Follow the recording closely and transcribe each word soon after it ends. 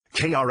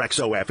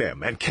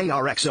KRXO-FM and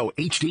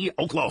KRXO-HD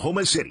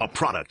Oklahoma City, a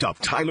product of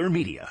Tyler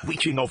Media,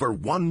 reaching over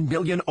 1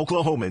 million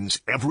Oklahomans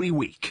every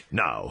week.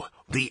 Now,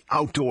 the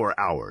Outdoor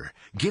Hour,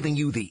 giving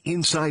you the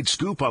inside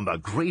scoop on the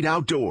great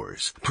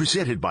outdoors,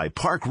 presented by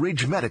Park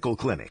Ridge Medical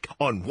Clinic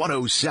on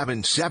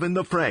 107.7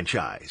 The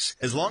Franchise.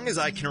 As long as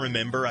I can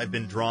remember, I've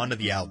been drawn to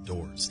the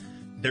outdoors.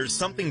 There's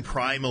something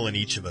primal in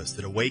each of us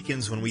that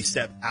awakens when we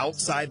step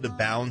outside the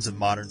bounds of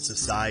modern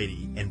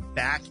society and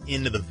back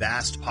into the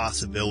vast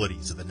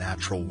possibilities of the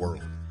natural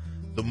world.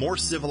 The more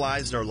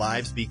civilized our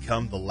lives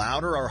become, the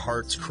louder our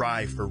hearts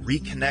cry for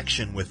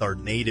reconnection with our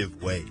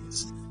native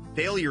ways.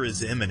 Failure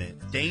is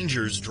imminent,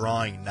 danger's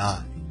drawing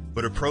nigh,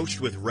 but approached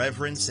with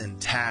reverence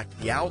and tact,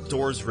 the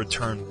outdoors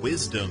return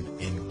wisdom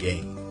and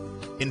gain.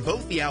 In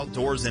both the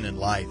outdoors and in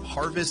life,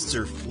 harvests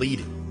are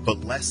fleeting,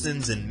 but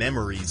lessons and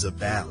memories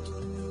abound.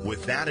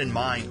 With that in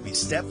mind, we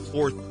step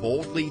forth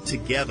boldly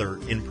together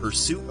in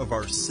pursuit of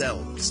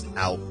ourselves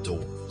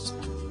outdoors.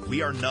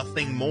 We are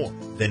nothing more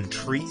than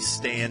tree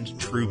stand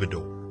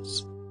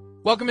troubadours.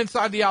 Welcome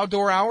inside the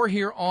Outdoor Hour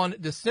here on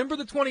December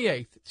the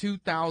 28th,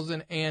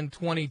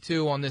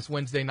 2022 on this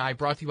Wednesday night,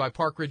 brought to you by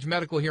Park Ridge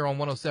Medical here on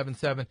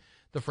 107.7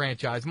 The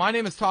Franchise. My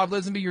name is Todd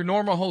Lisenby, your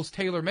normal host,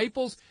 Taylor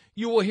Maples.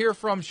 You will hear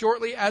from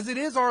shortly, as it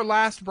is our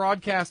last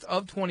broadcast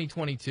of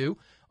 2022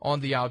 on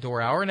the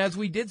Outdoor Hour. And as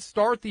we did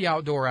start the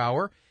Outdoor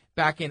Hour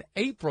back in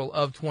April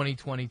of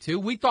 2022,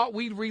 we thought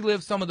we'd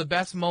relive some of the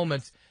best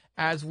moments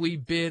as we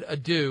bid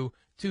adieu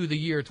to the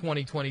year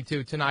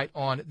 2022 tonight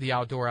on the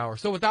Outdoor Hour.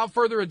 So without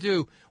further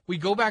ado, we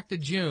go back to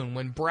June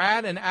when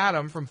Brad and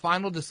Adam from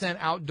Final Descent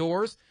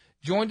Outdoors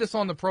joined us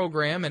on the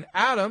program. And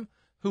Adam,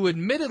 who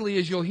admittedly,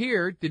 as you'll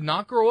hear, did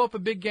not grow up a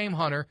big game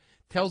hunter,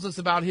 tells us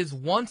about his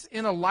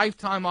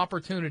once-in-a-lifetime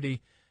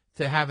opportunity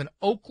to have an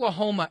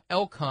Oklahoma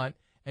elk hunt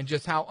and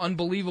just how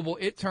unbelievable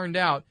it turned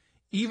out,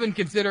 even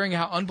considering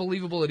how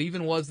unbelievable it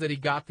even was that he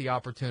got the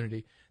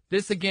opportunity.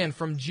 This, again,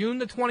 from June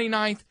the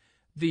 29th,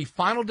 the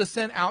Final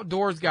Descent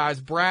Outdoors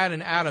guys, Brad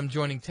and Adam,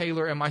 joining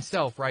Taylor and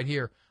myself right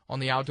here on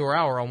the Outdoor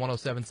Hour on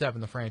 107.7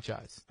 The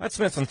Franchise. I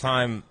spent some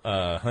time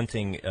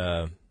hunting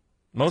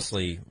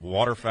mostly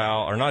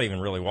waterfowl, or not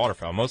even really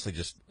waterfowl, mostly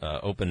just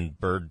open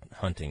bird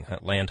hunting,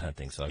 land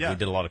hunting. So we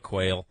did a lot of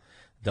quail,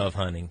 dove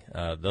hunting.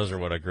 Those are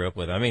what I grew up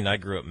with. I mean, I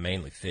grew up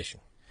mainly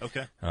fishing.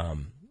 Okay.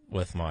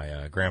 With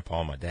my grandpa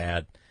and my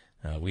dad.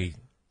 We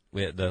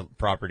the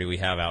property we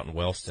have out in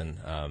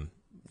Wellston,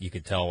 you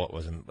could tell what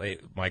was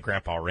my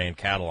grandpa ran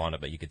cattle on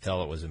it, but you could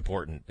tell it was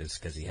important is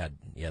because he had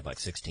like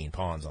 16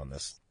 ponds on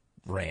this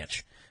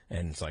ranch,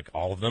 and it's like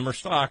all of them are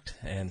stocked,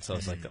 and so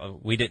it's like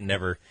we didn't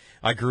never.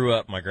 I grew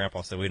up. My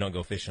grandpa said we don't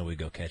go fishing, we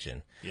go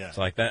catching. Yeah.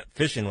 So like that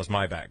fishing was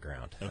my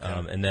background.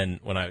 Okay. And then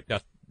when I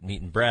got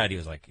meeting Brad, he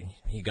was like,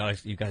 you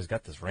guys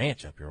got this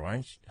ranch up here. Why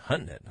aren't you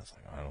hunting it? And I was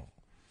like, I don't.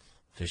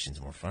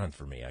 Fishing's more fun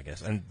for me, I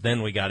guess. And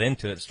then we got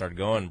into it, started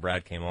going, and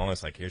Brad came along.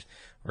 It's like,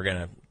 we're going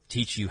to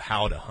teach you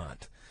how to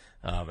hunt.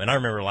 And I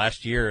remember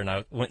last year, and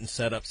I went and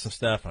set up some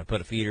stuff, and I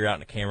put a feeder out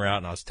and a camera out,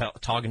 and I was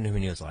talking to him,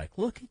 and he was like,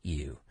 look at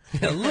you.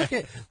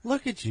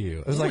 Look at you.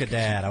 It was like a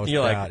dad. I was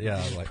proud.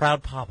 Yeah, like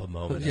proud papa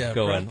moment. Yeah,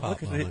 going,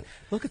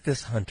 look at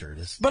this hunter.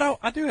 But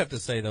I do have to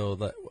say, though,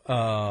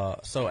 that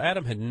so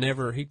Adam had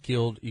never, you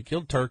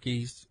killed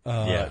turkeys.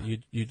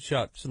 You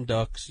shot some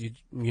ducks,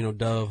 you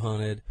dove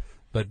hunted.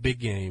 But big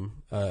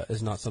game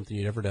is not something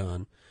you'd ever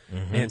done.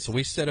 Mm-hmm. And so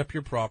we set up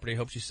your property.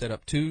 Helps you set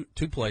up two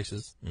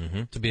places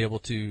to be able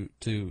to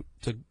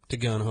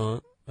gun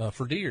hunt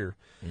for deer.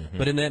 Mm-hmm.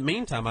 But in that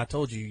meantime, I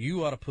told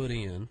you ought to put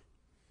in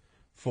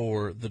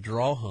for the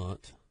draw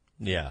hunt.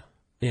 Yeah.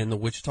 In the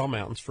Wichita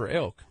Mountains for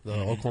elk. The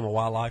Oklahoma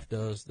Wildlife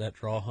does that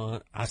draw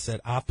hunt. I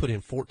said, I've put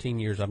in 14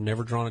 years. I've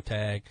never drawn a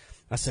tag.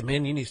 I said,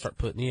 man, you need to start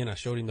putting in. I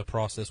showed him the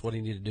process, what he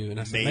needed to do. And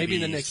I said, maybe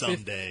in the next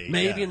in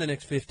the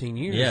next 15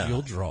 years,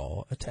 you'll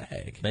draw a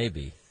tag.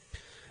 Maybe.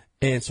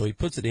 And so he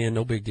puts it in,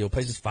 no big deal.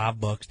 Pays us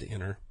 $5 to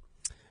enter.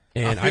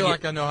 And I feel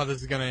like I know how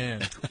this is going to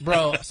end.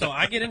 Bro, so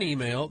I get an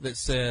email that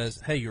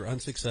says, hey, you're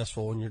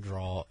unsuccessful in your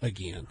draw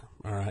again.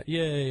 All right.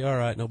 Yay. All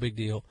right. No big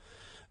deal.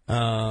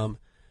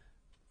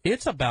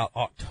 It's about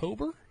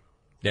October.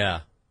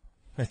 Yeah.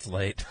 It's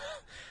late.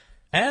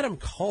 Adam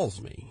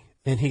calls me,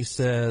 and he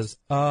says,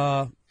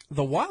 the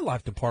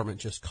wildlife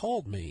department just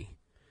called me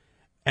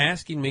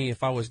asking me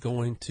if I was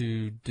going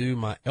to do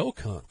my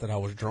elk hunt that I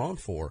was drawn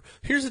for.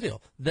 Here's the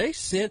deal. They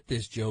sent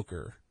this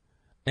joker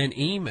an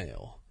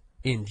email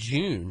in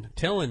June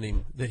telling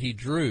him that he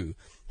drew.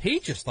 He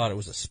just thought it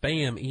was a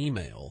spam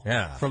email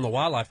from the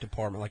wildlife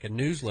department, like a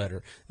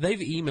newsletter. They've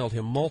emailed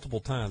him multiple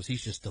times.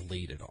 He's just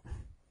deleted them.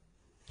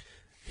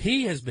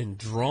 He has been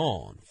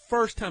drawn.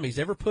 First time he's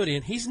ever put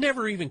in. He's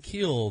never even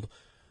killed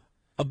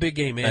a big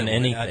game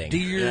animal, a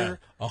deer,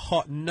 a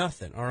hawk,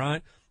 nothing. All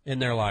right,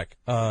 and they're like,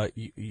 so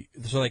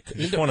they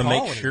just want to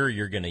make sure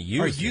you're going to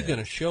use. Are you going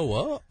to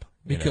show up?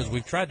 Because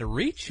we've tried to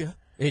reach you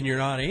and you're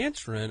not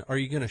answering. Are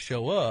you going to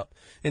show up?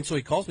 And so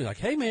he calls me like,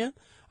 hey man,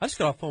 I just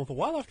got off the phone with the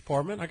wildlife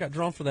department. I got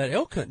drawn for that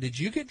elk hunt. Did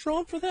you get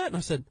drawn for that? And I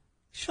said,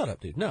 shut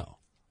up, dude. No,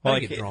 How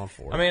do you get drawn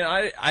for it? I mean,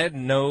 I had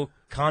no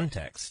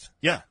context.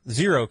 Yeah.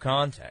 Zero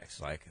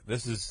context. Like,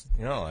 this is,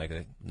 like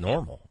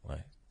normal.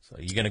 Like, so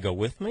you going to go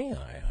with me?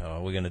 How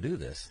are we going to do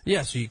this?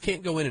 Yeah, so you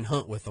can't go in and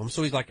hunt with them.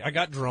 So he's like, I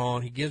got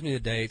drawn. He gives me the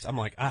dates. I'm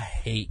like, I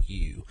hate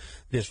you.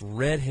 This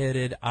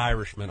redheaded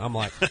Irishman. I'm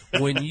like,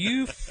 when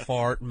you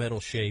fart, metal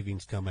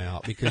shavings come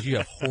out because you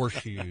have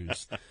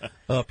horseshoes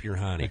up your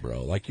hiney,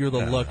 bro. Like, you're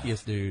the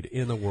luckiest dude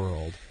in the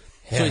world.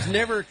 Yeah. So he's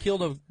never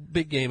killed a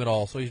big game at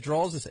all. So he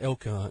draws this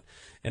elk hunt,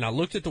 and I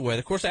looked at the weather.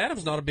 Of course,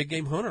 Adam's not a big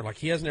game hunter. Like,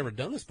 he has never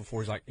done this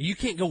before. He's like, you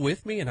can't go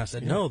with me? And I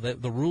said, no,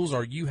 the rules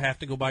are you have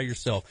to go by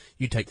yourself.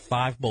 You take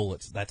 5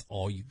 bullets. That's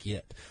all you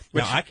get.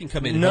 Now, I can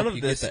come in and help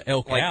you get the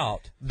elk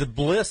out. The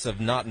bliss of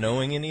not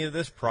knowing any of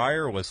this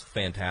prior was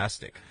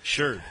fantastic.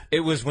 Sure.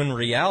 It was when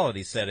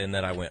reality set in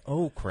that I went,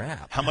 oh,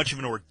 crap. How much of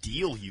an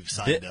ordeal you've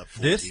signed up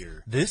for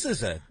here. This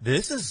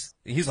is,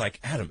 he's like,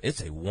 Adam,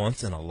 it's a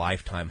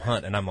once-in-a-lifetime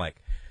hunt. And I'm like,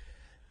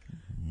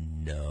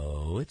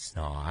 no, it's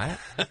not.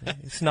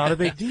 It's not a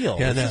big deal.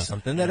 This is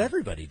something that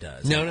everybody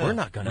does. No, we're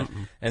not gonna.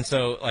 And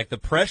so, like, the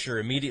pressure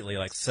immediately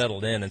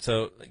settled in. And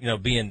so,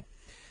 being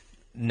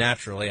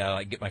naturally,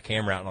 I get my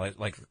camera out and I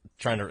like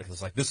trying to.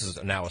 It's like, this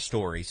is now a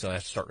story, so I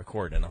have to start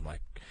recording. And I'm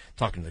like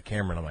talking to the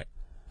camera, and I'm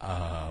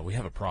like, we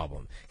have a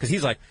problem, because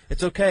he's like,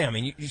 it's okay. I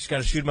mean, you just got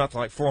to shoot him out to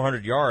like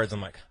 400 yards.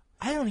 I'm like,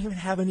 I don't even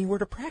have anywhere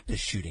to practice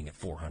shooting at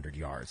 400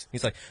 yards.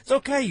 He's like, it's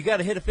okay. You got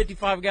to hit a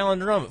 55-gallon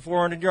drum at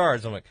 400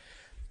 yards. I'm like,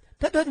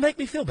 that doesn't make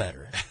me feel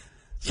better.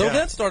 So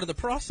that started the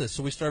process.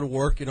 So we started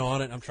working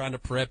on it. I'm trying to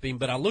prep him.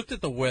 But I looked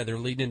at the weather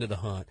leading into the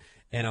hunt,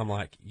 and I'm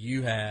like,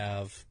 you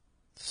have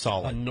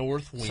a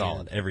north wind.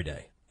 Solid every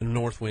day. A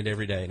north wind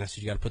every day. And I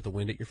said, you got to put the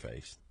wind at your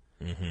face.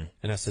 Mm-hmm.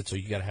 And I said, so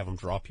you got to have them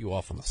drop you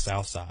off on the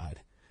south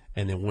side.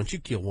 And then once you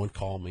kill one,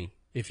 call me.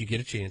 If you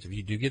get a chance, if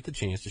you do get the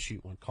chance to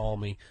shoot one, call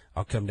me.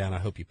 I'll come down. I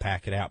hope you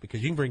pack it out,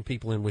 because you can bring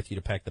people in with you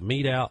to pack the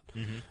meat out.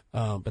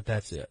 Mm-hmm. But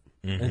that's it.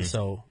 Mm-hmm. And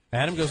so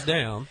Adam goes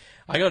down.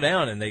 I go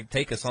down, and they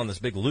take us on this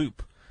big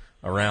loop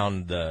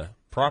around the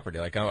property.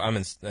 Like, I'm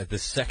in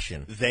this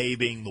section. They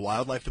being the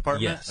wildlife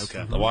department? Yes.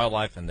 Okay. The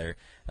wildlife and their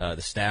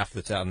the staff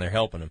that's out and they're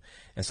helping them.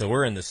 And so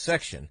we're in this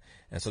section.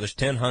 And so there's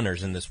 10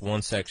 hunters in this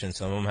one section.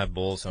 Some of them have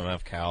bulls, some of them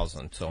have cows,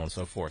 and so on and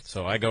so forth.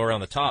 So I go around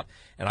the top,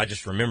 and I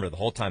just remember the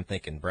whole time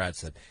thinking, Brad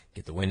said,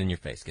 get the wind in your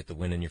face, get the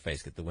wind in your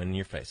face, get the wind in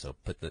your face. So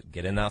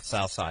get in out the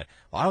south side.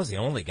 Well, I was the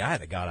only guy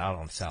that got out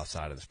on the south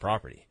side of this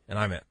property. And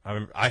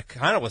I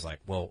kind of was like,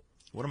 well,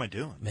 what am I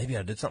doing? Maybe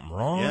I did something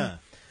wrong. Yeah.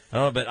 I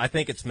don't know, but I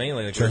think it's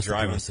mainly like we're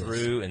driving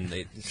through,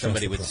 and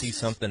somebody would see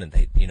something, and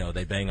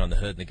they bang on the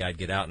hood, and the guy'd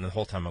get out, and the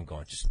whole time I'm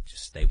going, just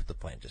stay with the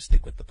plan, just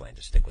stick with the plan,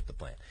 just stick with the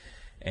plan.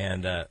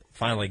 And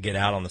finally get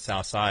out on the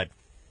south side.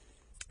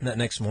 And that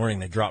next morning,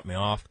 they dropped me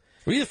off.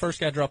 Were you the first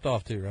guy dropped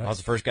off too, right? I was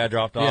the first guy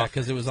dropped off. Yeah,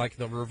 because it was like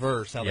the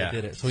reverse how they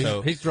did it.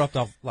 So he's dropped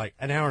off like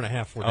an hour and a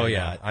half before they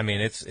got. I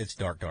mean, it's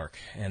dark.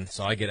 And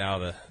so I get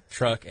out of the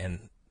truck, and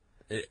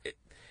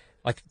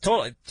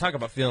totally talk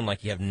about feeling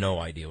like you have no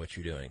idea what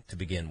you're doing to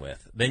begin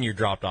with. Then you're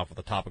dropped off with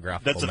a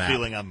topographical map. That's a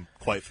feeling I'm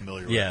quite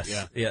familiar with.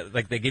 Yes. Yeah.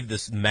 Like, they give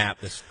this map,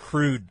 this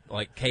crude,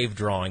 like, cave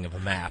drawing of a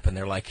map, and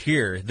they're like,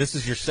 here, this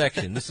is your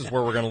section. This is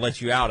where we're going to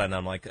let you out. And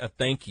I'm like,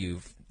 thank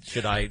you.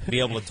 Should I be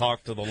able to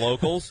talk to the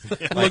locals?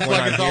 Looks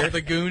like it's off the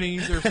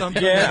Goonies or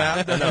something.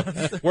 Yeah.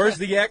 No. Where's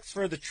the X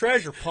for the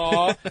treasure,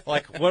 Pa?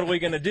 Like, what are we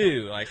going to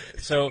do? Like,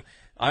 so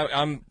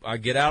I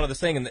get out of this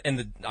thing,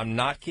 and I'm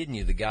not kidding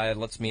you. The guy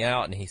lets me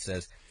out, and he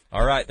says,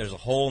 all right, there's a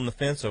hole in the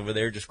fence over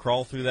there. Just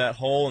crawl through that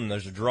hole, and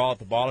there's a draw at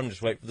the bottom.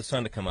 Just wait for the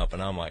sun to come up.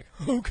 And I'm like,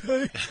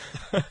 okay.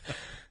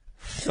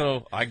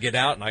 So I get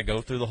out, and I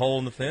go through the hole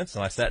in the fence,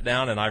 and I sat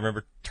down, and I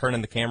remember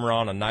turning the camera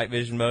on night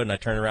vision mode, and I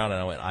turned around,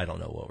 and I went, I don't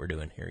know what we're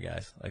doing here,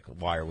 guys. Like,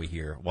 why are we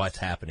here? What's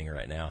happening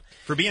right now?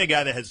 For being a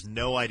guy that has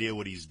no idea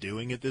what he's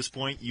doing at this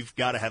point, you've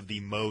got to have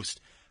the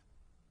most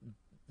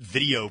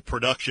video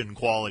production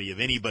quality of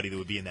anybody that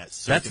would be in that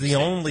circumstance. That's the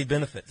only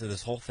benefit to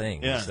this whole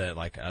thing, is that,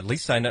 like, at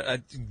least I know,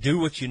 do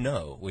what you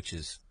know, which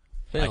is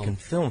I can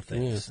film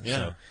things.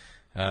 Yeah.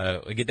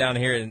 So we get down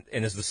here,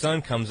 and as the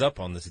sun comes up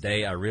on this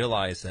day, I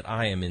realize that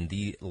I am in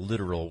the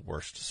literal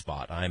worst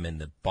spot. I'm in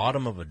the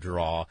bottom of a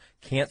draw,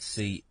 can't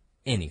see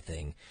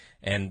anything,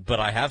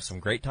 but I have some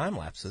great time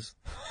lapses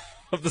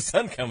of the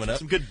sun coming up.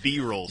 Some good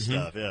B-roll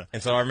stuff, yeah.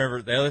 And so I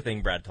remember the other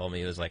thing Brad told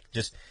me was, like,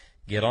 just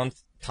get on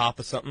top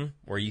of something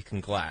where you can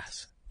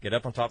glass. Get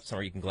up on top of something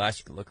where you can glass.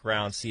 You can look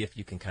around, see if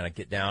you can kind of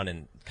get down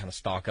and kind of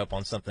stock up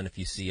on something if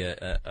you see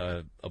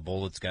a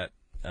bull that's got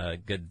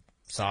good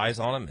size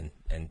on him,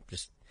 and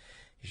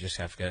you just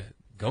have to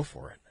go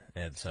for it.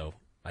 And so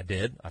I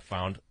did. I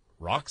found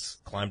rocks,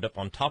 climbed up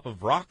on top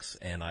of rocks,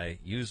 and I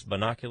used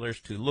binoculars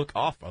to look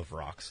off of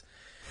rocks.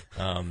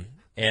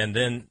 And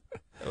then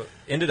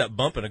ended up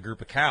bumping a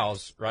group of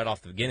cows right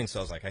off the beginning. So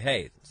I was like,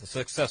 hey, it's a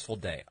successful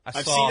day.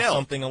 I saw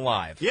something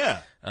alive.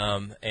 Yeah.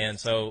 And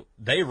so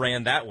they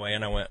ran that way,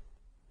 and I went,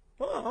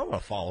 well, I'm going to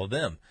follow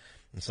them.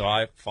 And so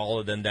I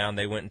followed them down.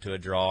 They went into a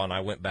draw, and I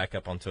went back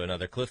up onto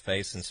another cliff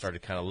face and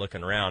started kind of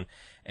looking around.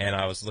 And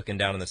I was looking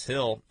down on this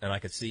hill, and I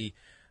could see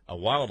a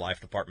wildlife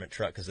department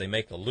truck because they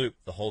make the loop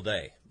the whole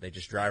day. They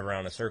just drive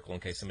around in a circle in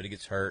case somebody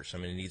gets hurt,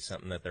 somebody needs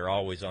something, that they're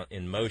always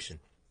in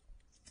motion.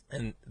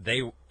 And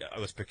it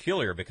was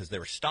peculiar because they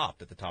were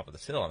stopped at the top of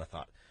this hill, and I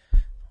thought,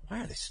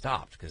 why are they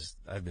stopped? Because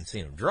I've been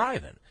seeing them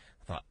driving.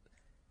 I thought,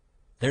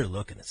 they're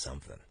looking at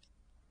something.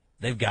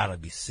 They've got to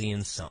be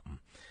seeing something.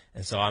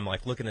 And so I'm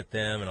like looking at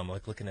them, and I'm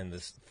like looking in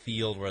this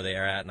field where they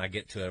are at, and I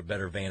get to a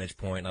better vantage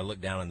point, and I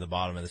look down in the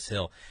bottom of this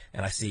hill,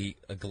 and I see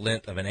a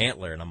glint of an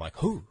antler, and I'm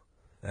like, whoo.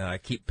 And I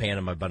keep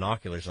panning my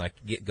binoculars, and I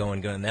get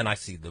going, and then I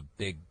see the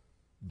big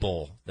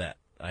bull that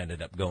I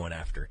ended up going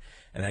after.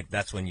 And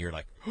that's when you're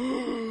like,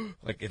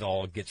 like it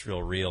all gets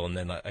real, and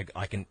then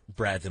I can,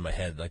 Brad's in my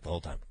head like the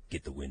whole time,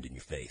 get the wind in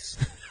your face.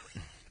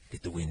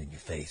 Get the wind in your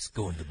face.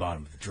 Go into the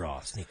bottom of the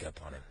draw. Sneak up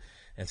on him.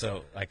 And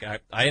so like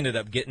I ended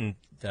up getting,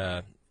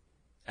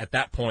 at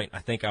that point, I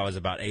think I was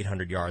about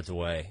 800 yards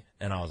away,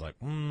 and I was like,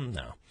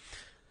 no.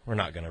 We're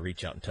not going to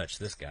reach out and touch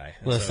this guy.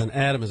 And listen,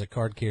 Adam is a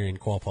card-carrying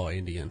Quapaw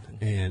Indian,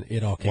 and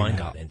it all came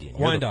Wyandotte out. Indian.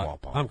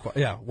 Wyandotte.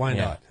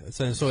 Wyandotte.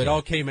 Yeah. So it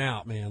all came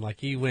out, man. Like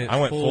he went. I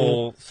went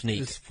full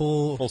sneak.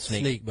 Full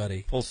sneak,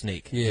 buddy. Full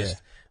sneak. Yeah.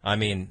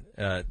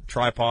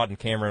 Tripod and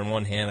camera in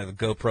one hand, I have a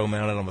GoPro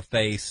mounted on my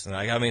face, and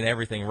I mean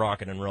everything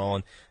rocking and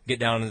rolling. Get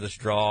down into this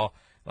draw,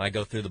 and I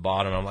go through the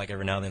bottom. I'm like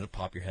every now and then to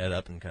pop your head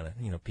up and kind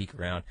of peek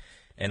around,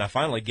 and I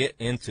finally get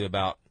into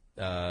about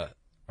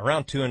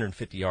around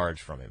 250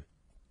 yards from him.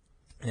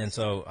 And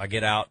so I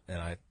get out and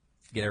I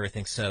get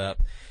everything set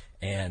up,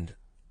 and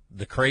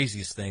the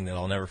craziest thing that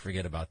I'll never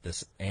forget about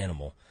this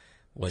animal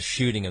was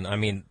shooting him. I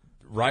mean,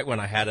 right when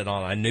I had it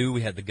on, I knew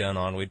we had the gun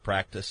on. We'd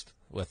practiced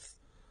with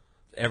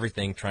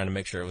everything trying to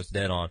make sure it was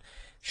dead on.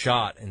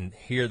 Shot and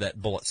hear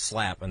that bullet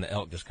slap, and the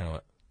elk just kind of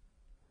went.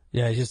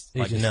 Yeah, he just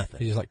nothing.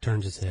 He just like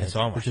turns his head. And so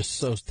I'm which is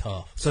so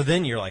tough. So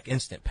then you're like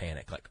instant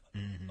panic, like,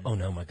 oh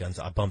no, my gun's,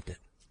 I bumped it.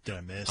 Did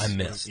I miss? I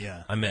missed.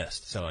 Yeah. I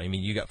missed. So, I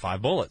mean, you got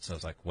 5 bullets. So I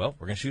was like, well,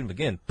 we're going to shoot him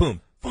again.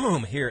 Boom,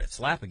 boom, hear it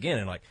slap again.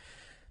 And like,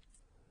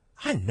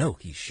 I know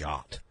he's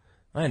shot.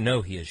 I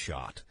know he is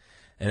shot.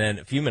 And then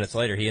a few minutes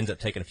later, he ends up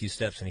taking a few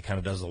steps, and he kind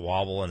of does the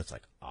wobble, and it's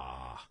like,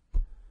 ah.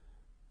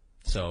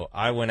 So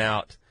I went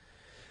out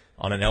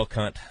on an elk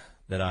hunt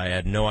that I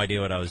had no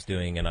idea what I was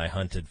doing, and I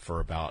hunted for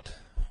about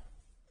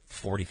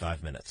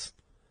 45 minutes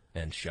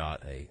and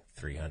shot a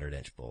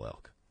 300-inch bull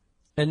elk.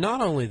 And not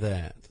only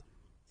that,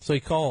 so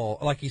he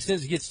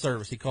says he gets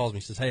service. He calls me,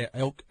 he says, hey,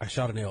 elk, I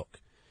shot an elk.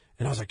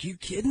 And I was like, you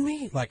kidding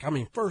me? Like, I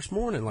mean, first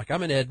morning, like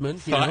I'm in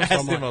Edmond. I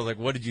asked him, I was like,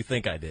 what did you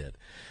think I did?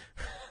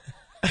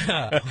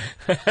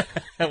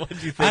 What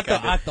did you think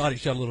I thought he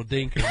shot a little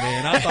dinker,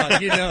 man. I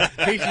thought, he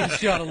should have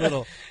shot a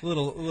little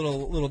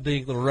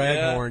dink, little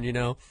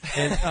raghorn,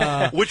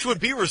 and which would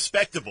be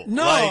respectable.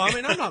 No, I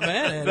mean I'm not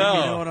mad at him. No.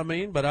 You know what I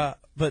mean? But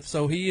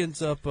so he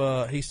ends up.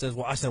 He says,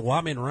 well, I said, well,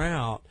 I'm en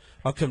route.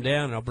 I'll come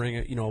down and I'll bring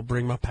it.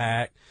 Bring my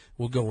pack.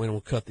 We'll go in and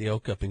we'll cut the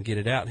elk up and get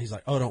it out. And he's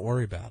like, oh, don't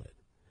worry about it.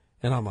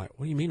 And I'm like,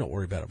 what do you mean don't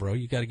worry about it, bro?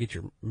 You got to get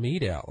your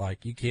meat out.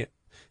 Like you can't.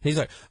 He's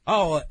like,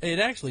 oh, it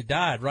actually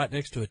died right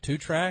next to a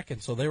 2-track,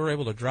 and so they were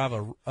able to drive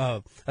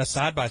a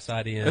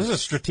side-by-side in. This is a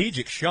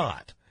strategic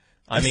shot.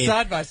 I mean,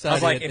 side-by-side I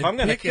was like, if I'm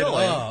going to kill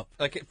him,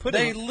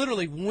 they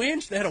literally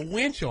winched. They had a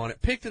winch on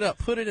it, picked it up,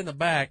 put it in the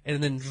back,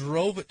 and then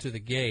drove it to the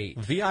gate.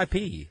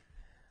 VIP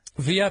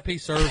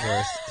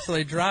service. So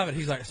they drive it.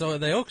 He's like, so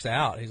the elk's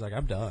out. He's like,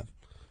 I'm done.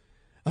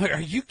 I'm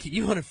like, you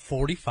hunted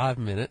 45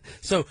 minutes?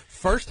 So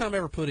first time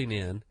ever putting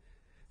in,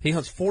 he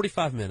hunts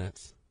 45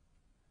 minutes.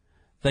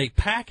 They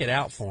pack it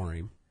out for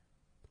him.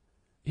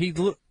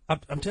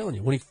 I'm telling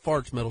you, when he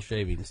farts, metal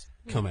shavings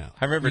come out.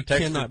 I remember you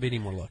cannot be any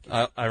more lucky.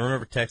 I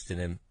remember texting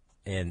him,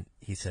 and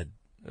he said,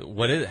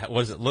 what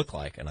does it look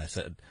like? And I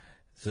said,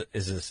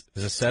 is this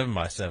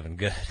 7x7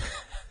 good?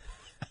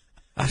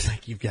 I was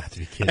like, you've got to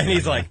be kidding me. And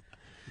he's man. like,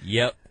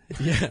 yep.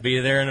 Yeah. Be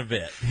there in a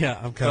bit. Yeah,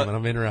 I'm coming.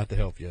 I'm in or out to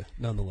help you,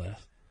 nonetheless.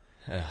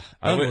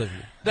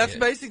 That's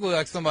basically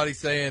like somebody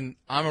saying,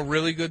 I'm a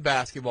really good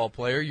basketball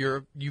player.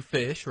 You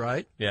fish,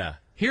 right? Yeah.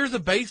 Here's a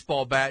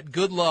baseball bat.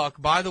 Good luck.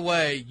 By the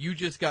way, you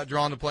just got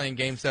drawn to playing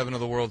Game 7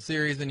 of the World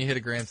Series, and you hit a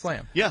grand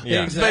slam. Yeah.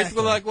 It's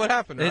basically like what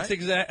happened,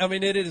 right? I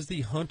mean, it is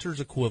the hunter's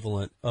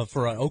equivalent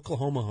for an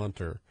Oklahoma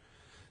hunter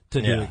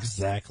to do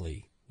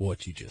exactly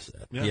what you just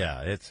said.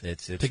 Yeah, it's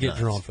to get nuts.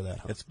 drawn for that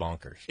hunt. It's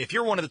bonkers. If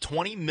you're one of the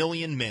 20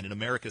 million men in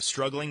America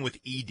struggling with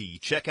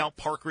ED, check out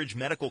Park Ridge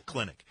Medical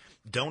Clinic.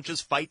 Don't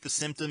just fight the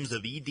symptoms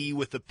of ED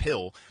with a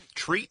pill.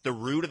 Treat the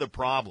root of the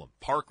problem.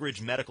 Park Ridge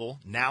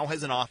Medical now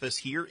has an office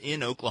here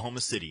in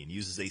Oklahoma City and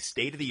uses a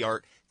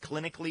state-of-the-art,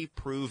 clinically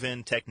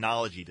proven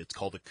technology that's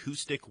called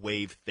acoustic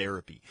wave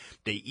therapy.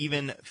 They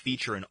even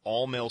feature an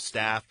all-male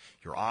staff.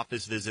 Your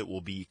office visit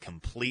will be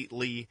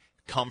completely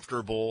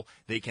comfortable.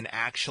 They can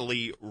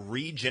actually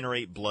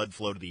regenerate blood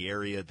flow to the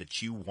area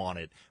that you want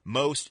it.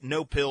 No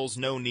pills,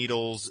 no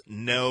needles,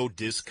 no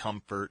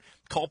discomfort.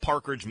 Call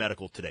Park Ridge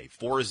Medical today,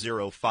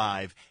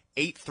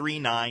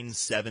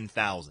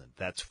 405-839-7000.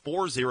 That's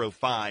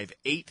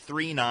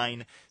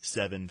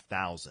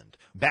 405-839-7000.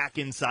 Back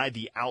inside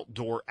the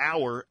Outdoor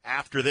Hour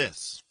after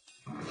this.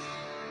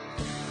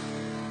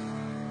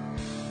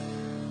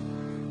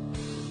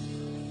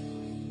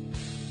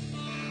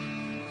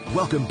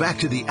 Welcome back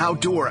to the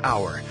Outdoor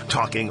Hour,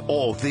 talking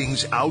all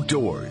things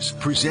outdoors,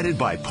 presented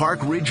by Park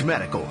Ridge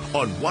Medical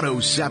on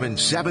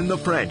 107.7 The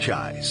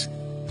Franchise.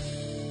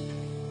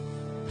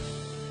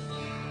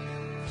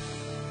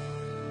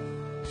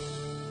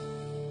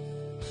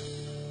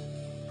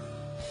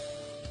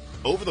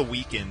 Over the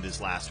weekend this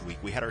last week,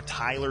 we had our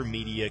Tyler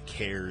Media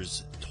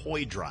Cares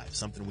toy drive,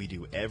 something we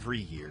do every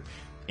year,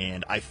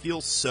 and I feel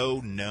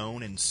so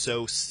known and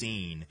so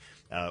seen.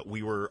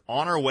 We were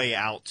on our way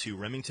out to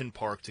Remington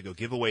Park to go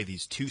give away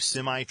these 2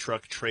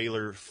 semi-truck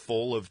trailer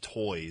full of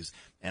toys,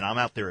 and I'm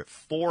out there at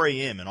 4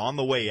 a.m., and on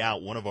the way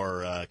out, one of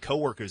our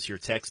coworkers here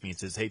texts me and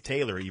says, "Hey,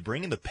 Taylor, are you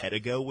bringing the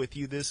Pedigo with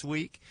you this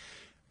week?"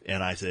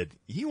 And I said,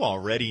 "You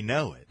already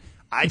know it."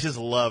 I just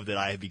love that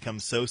I have become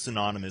so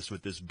synonymous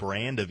with this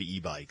brand of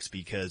e-bikes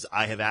because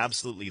I have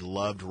absolutely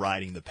loved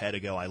riding the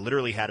Pedigo. I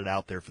literally had it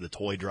out there for the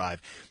toy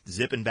drive,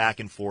 zipping back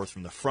and forth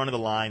from the front of the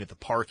line at the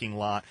parking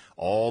lot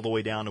all the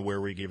way down to where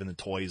we're giving the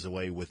toys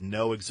away with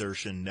no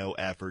exertion, no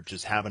effort,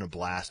 just having a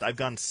blast. I've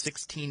gone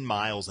 16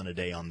 miles in a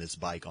day on this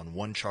bike on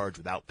one charge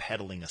without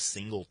pedaling a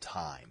single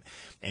time.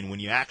 And when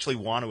you actually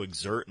want to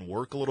exert and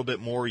work a little bit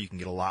more, you can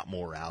get a lot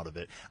more out of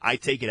it. I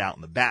take it out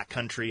in the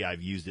backcountry.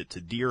 I've used it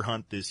to deer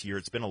hunt this year.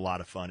 It's been a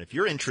lot of fun. If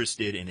you're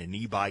interested in an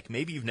e-bike,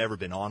 maybe you've never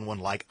been on one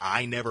like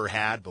I never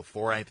had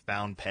before I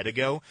found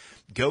Pedigo,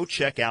 go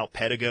check out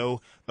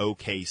Pedigo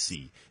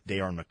OKC. They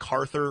are on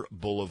MacArthur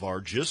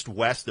Boulevard, just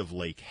west of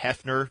Lake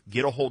Hefner.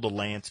 Get a hold of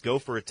Lance. Go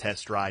for a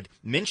test ride.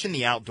 Mention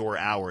the Outdoor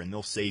Hour, and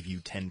they'll save you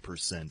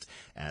 10%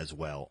 as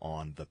well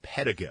on the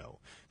Pedigo.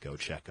 Go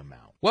check them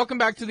out. Welcome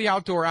back to the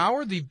Outdoor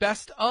Hour, the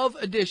best of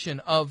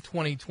edition of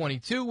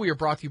 2022. We are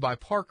brought to you by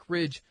Park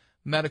Ridge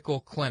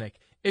Medical Clinic.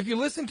 If you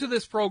listen to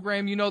this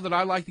program, you know that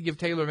I like to give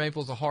Taylor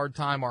Maples a hard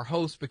time, our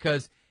host,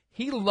 because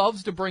he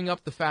loves to bring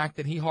up the fact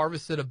that he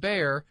harvested a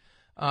bear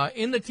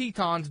in the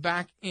Tetons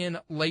back in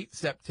late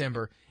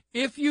September.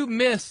 If you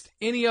missed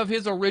any of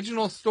his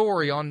original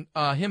story on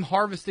him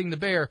harvesting the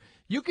bear,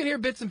 you can hear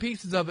bits and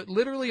pieces of it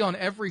literally on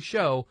every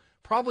show,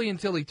 probably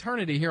until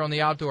eternity here on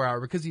the Outdoor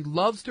Hour, because he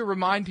loves to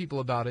remind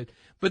people about it.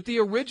 But the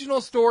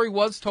original story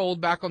was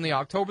told back on the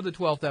October the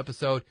 12th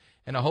episode,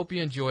 and I hope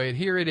you enjoy it.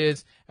 Here it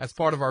is as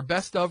part of our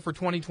best of for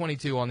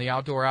 2022 on the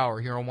Outdoor Hour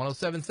here on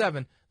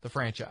 107.7 The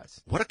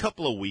Franchise. What a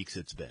couple of weeks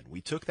it's been.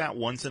 We took that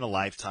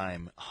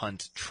once-in-a-lifetime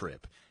hunt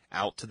trip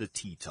out to the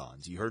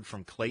Tetons. You heard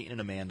from Clayton and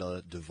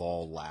Amanda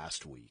Duvall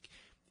last week,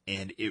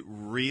 and it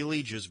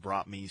really just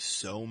brought me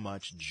so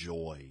much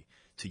joy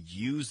to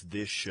use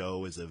this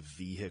show as a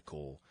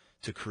vehicle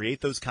to create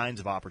those kinds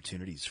of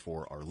opportunities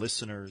for our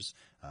listeners,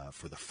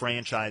 for the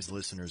franchise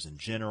listeners in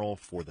general,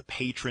 for the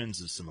patrons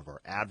of some of our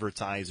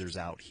advertisers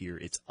out here.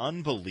 It's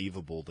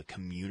unbelievable, the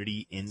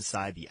community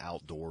inside the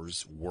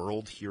outdoors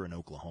world here in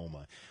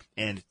Oklahoma.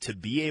 And to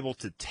be able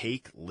to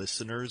take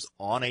listeners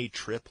on a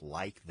trip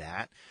like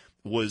that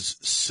was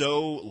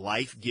so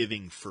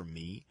life-giving for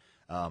me.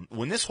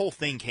 When this whole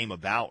thing came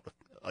about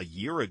a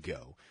year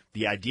ago,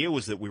 the idea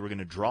was that we were going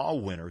to draw a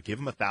winner, give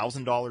him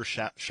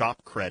 $1,000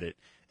 shop credit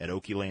at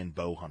Oakeyland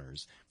Bow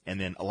Hunters, and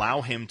then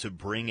allow him to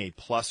bring a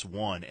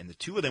 +1, and the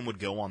two of them would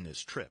go on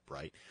this trip,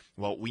 right?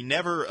 Well, we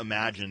never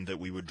imagined that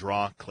we would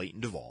draw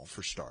Clayton Duvall,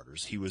 for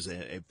starters. He was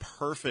a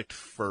perfect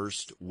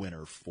first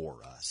winner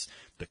for us.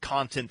 The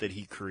content that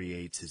he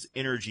creates, his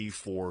energy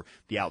for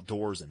the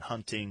outdoors and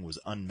hunting was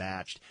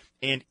unmatched,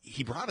 and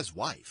he brought his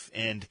wife.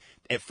 And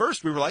at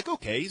first we were like,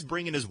 okay, he's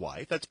bringing his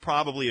wife. That's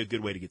probably a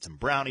good way to get some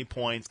brownie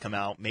points, come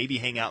out, maybe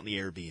hang out in the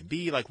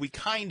Airbnb. Like, we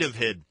kind of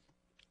had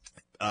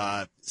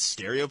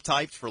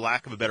stereotyped, for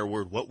lack of a better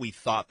word, what we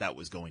thought that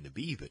was going to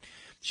be. But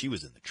she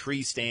was in the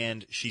tree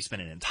stand. She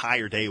spent an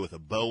entire day with a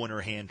bow in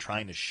her hand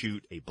trying to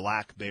shoot a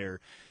black bear.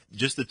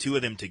 Just the two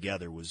of them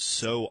together was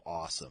so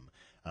awesome.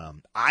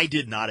 I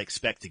did not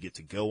expect to get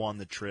to go on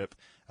the trip.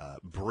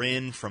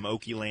 Bryn from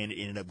Oakeyland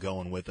ended up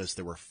going with us.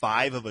 There were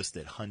 5 of us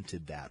that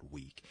hunted that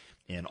week.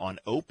 And on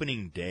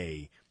opening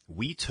day,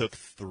 we took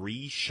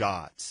 3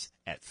 shots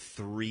at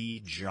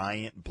 3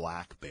 giant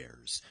black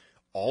bears,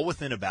 all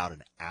within about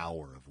an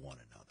hour of one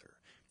another.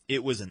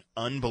 It was an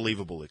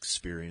unbelievable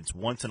experience.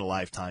 Once in a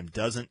lifetime,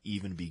 doesn't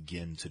even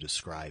begin to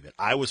describe it.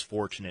 I was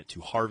fortunate to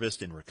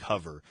harvest and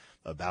recover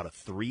about a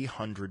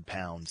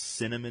 300-pound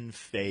cinnamon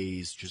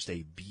phase, just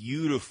a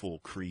beautiful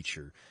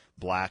creature,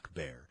 black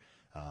bear.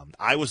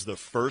 I was the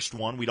first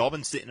one. We'd all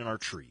been sitting in our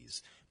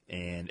trees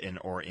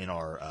or in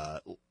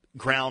our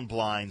ground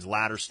blinds,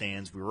 ladder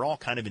stands. We were all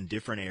kind of in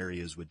different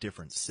areas with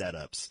different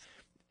setups.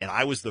 And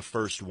I was the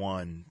first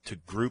one to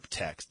group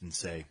text and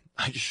say,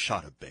 I just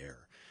shot a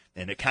bear.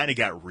 And it kind of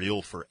got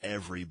real for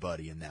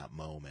everybody in that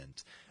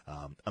moment.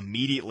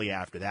 Immediately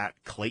after that,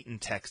 Clayton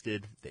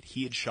texted that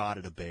he had shot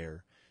at a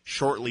bear.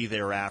 Shortly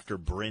thereafter,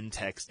 Bryn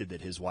texted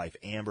that his wife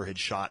Amber had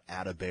shot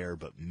at a bear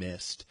but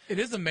missed. It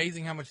is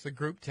amazing how much the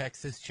group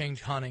text has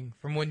changed hunting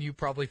from when you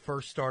probably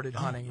first started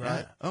hunting,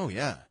 right? Oh,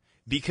 yeah.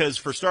 Because,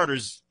 for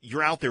starters,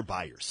 you're out there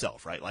by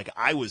yourself, right? Like,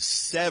 I was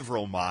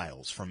several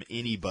miles from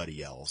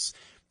anybody else.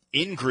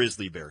 in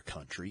grizzly bear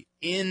country,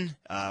 in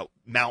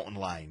mountain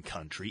lion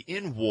country,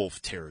 in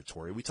wolf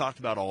territory. We talked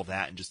about all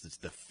that and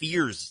just the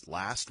fears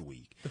last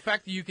week. The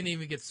fact that you can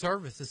even get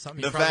service is something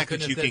you The probably fact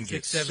couldn't that you have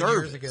can said get 6-7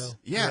 years service, ago.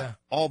 yeah,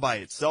 all by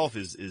itself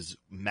is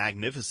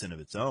magnificent of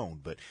its own.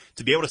 But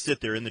to be able to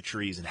sit there in the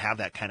trees and have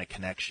that kind of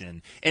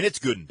connection, and it's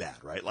good and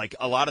bad, right? Like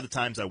a lot of the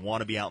times I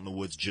want to be out in the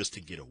woods just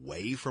to get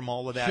away from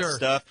all of that Sure.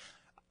 stuff.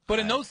 But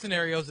in those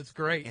scenarios, it's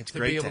great It's to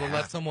great be able to to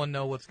let have. someone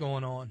know what's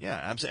going on. Yeah,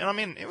 absolutely. And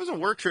I mean, it was a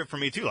work trip for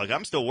me too. Like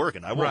I'm still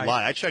working. I won't Right.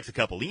 lie. I checked a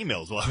couple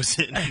emails while I was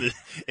sitting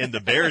in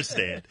the bear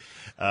stand.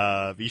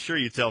 Be sure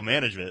you tell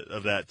management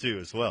of that too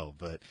as well.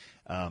 But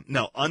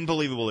no,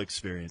 unbelievable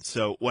experience.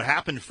 So what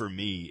happened for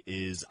me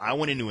is I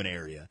went into an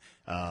area,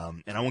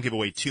 and I won't give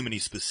away too many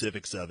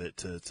specifics of it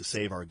to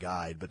save our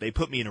guide, but they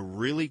put me in a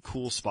really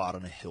cool spot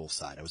on a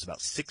hillside. I was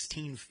about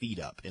 16 feet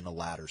up in a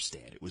ladder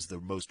stand. It was the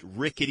most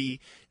rickety,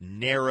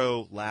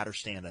 narrow ladder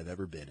stand I've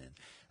ever been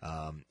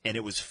in. And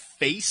it was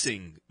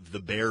facing the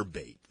bear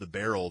bait, the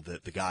barrel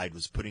that the guide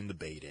was putting the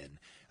bait in.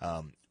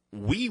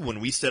 When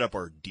we set up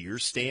our deer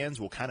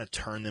stands, we'll kind of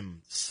turn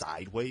them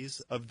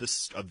sideways of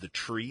the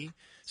tree.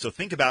 So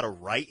think about a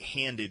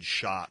right-handed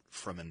shot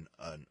from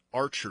an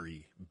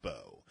archery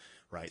bow,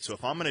 right? So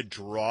if I'm going to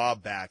draw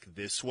back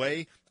this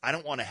way, I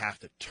don't want to have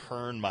to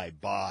turn my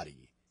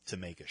body to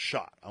make a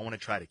shot. I want to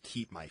try to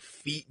keep my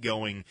feet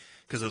going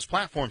because those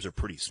platforms are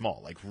pretty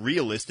small. Like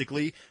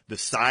realistically, the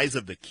size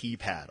of the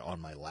keypad on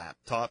my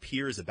laptop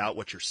here is about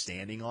what you're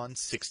standing on,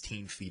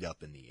 16 feet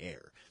up in the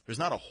air. There's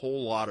not a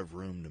whole lot of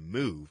room to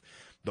move,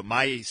 but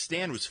my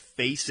stand was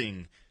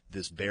facing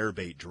this bear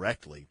bait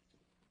directly.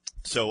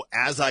 So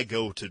as I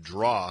go to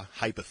draw,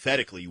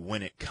 hypothetically,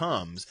 when it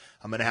comes,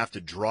 I'm going to have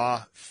to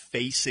draw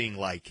facing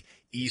like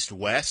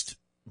east-west,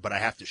 but I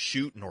have to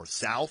shoot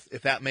north-south,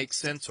 if that makes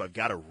sense. So I've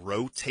got to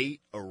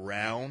rotate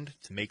around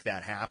to make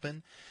that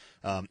happen.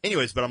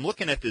 Anyways, but I'm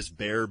looking at this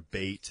bear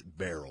bait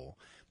barrel,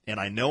 and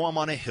I know I'm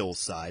on a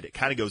hillside. It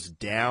kind of goes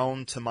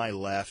down to my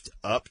left,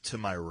 up to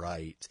my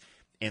right,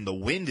 and the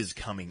wind is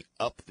coming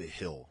up the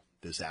hill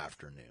this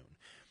afternoon.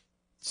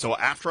 So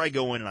after I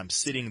go in and I'm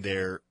sitting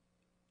there,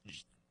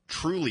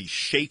 truly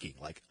shaking,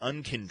 like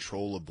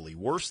uncontrollably,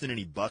 worse than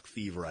any buck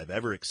fever I've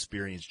ever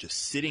experienced, just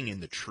sitting in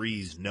the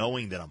trees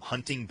knowing that I'm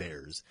hunting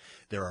bears.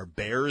 There are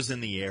bears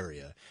in the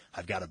area.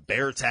 I've got a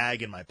bear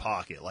tag in my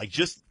pocket. Like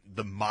just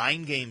the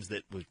mind games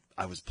that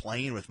I was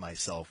playing with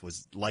myself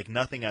was like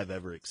nothing I've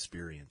ever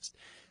experienced.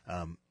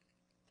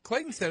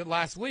 Clayton said it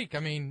last week. I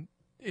mean,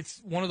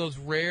 it's one of those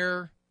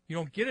rare, you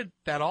don't get it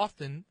that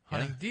often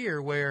hunting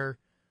deer where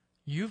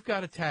you've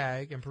got a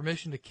tag and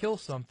permission to kill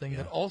something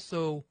that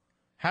also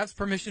has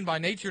permission by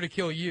nature to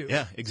kill you.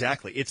 Yeah,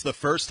 exactly. It's the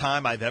first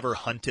time I've ever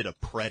hunted a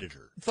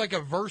predator. It's like a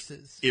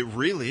versus. It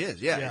really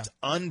is. Yeah. It's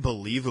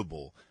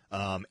unbelievable.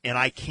 And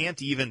I can't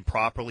even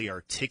properly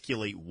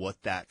articulate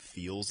what that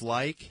feels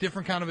like.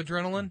 Different kind of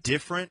adrenaline?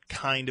 Different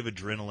kind of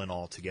adrenaline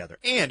altogether.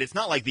 And it's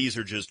not like these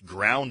are just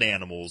ground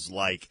animals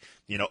like,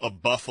 a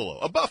buffalo.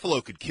 A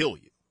buffalo could kill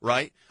you,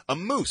 right? A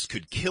moose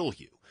could kill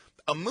you.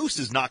 A moose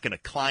is not going to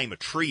climb a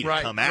tree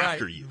to come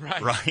after you,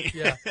 right?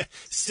 Yeah.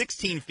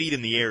 16 feet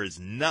in the air is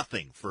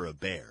nothing for a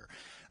bear.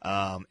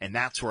 And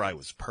that's where I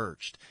was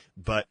perched.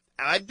 But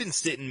I'd been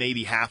sitting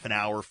maybe half an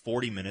hour,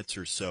 40 minutes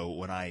or so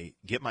when I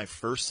get my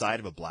first sight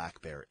of a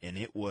black bear, and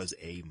it was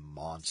a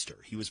monster.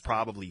 He was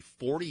probably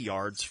 40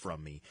 yards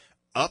from me,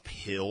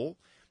 uphill,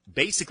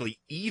 basically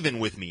even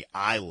with me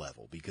eye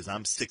level because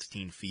I'm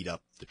 16 feet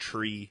up the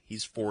tree.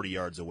 He's 40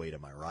 yards away to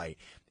my right.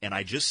 And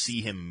I just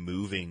see him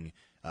moving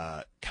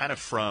kind of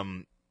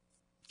from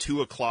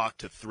 2 o'clock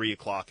to 3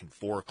 o'clock and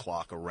 4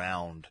 o'clock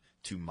around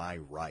to my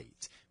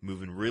right,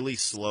 moving really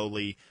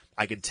slowly.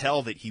 I could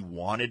tell that he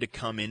wanted to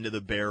come into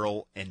the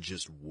barrel and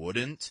just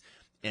wouldn't.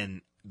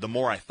 And the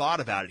more I thought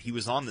about it, he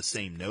was on the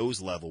same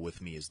nose level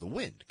with me as the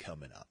wind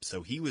coming up.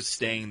 So he was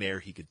staying there.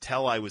 He could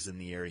tell I was in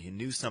the area. He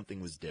knew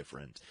something was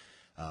different.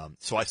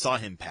 So I saw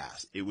him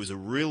pass. It was a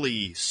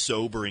really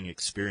sobering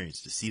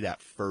experience to see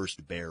that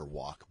first bear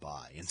walk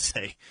by and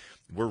say,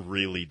 we're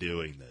really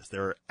doing this.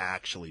 There are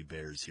actually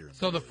bears here.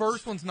 So the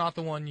first one's not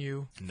the one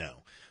you...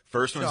 No.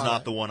 First one's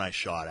not the one I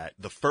shot at.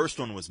 The first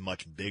one was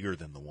much bigger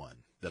than the one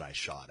that I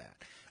shot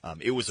at.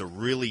 It was a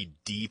really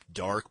deep,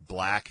 dark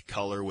black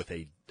color with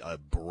a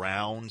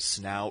brown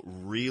snout,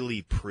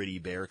 really pretty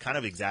bear, kind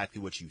of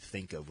exactly what you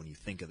think of when you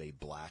think of a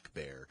black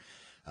bear.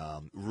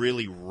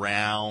 Really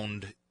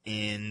round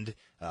end,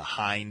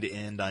 hind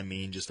end,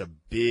 just a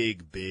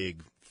big,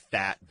 big,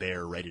 fat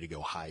bear ready to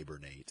go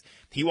hibernate.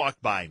 He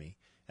walked by me,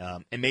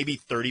 and maybe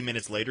 30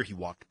 minutes later, he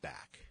walked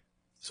back.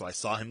 So I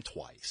saw him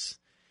twice.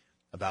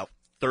 About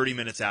 30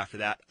 minutes after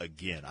that,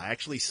 again, I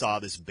actually saw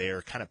this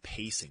bear kind of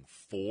pacing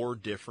 4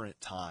 different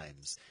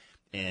times,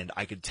 and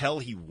I could tell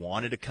he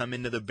wanted to come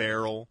into the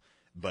barrel,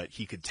 but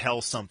he could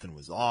tell something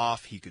was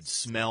off. He could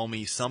smell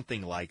me,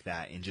 something like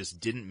that, and just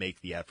didn't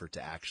make the effort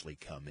to actually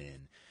come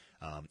in.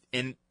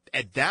 And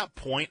at that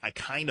point, I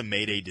kind of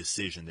made a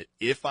decision that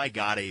if I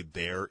got a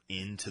bear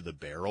into the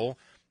barrel,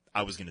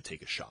 I was going to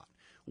take a shot.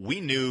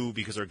 we knew,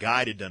 because our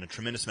guide had done a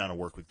tremendous amount of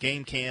work with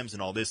game cams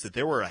and all this, that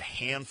there were a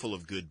handful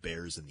of good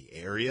bears in the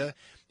area.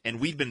 And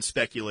we'd been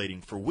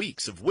speculating for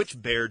weeks of which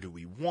bear do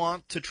we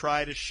want to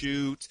try to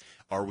shoot?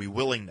 Are we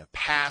willing to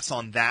pass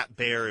on that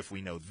bear if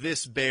we know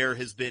this bear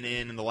has been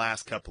in the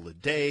last couple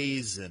of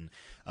days? And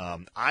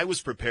I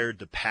was prepared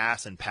to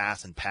pass and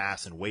pass and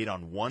pass and wait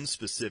on one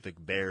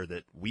specific bear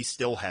that we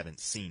still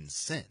haven't seen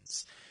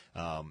since.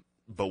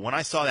 But when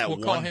I saw that we'll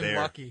one call him bear,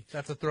 Lucky.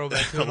 That's a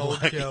throwback to an old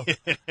show.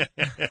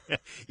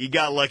 He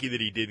got lucky that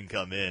he didn't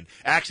come in.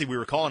 Actually, we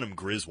were calling him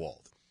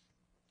Griswold.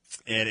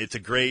 And it's a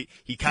great,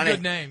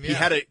 good name, yeah. He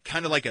had a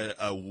kind of like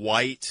a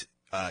white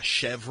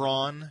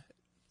chevron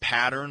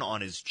pattern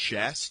on his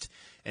chest.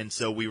 And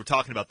so we were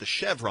talking about the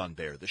chevron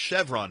bear.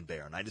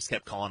 And I just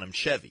kept calling him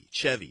Chevy.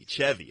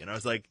 And I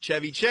was like,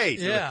 Chevy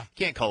Chase. Yeah. Like,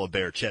 can't call a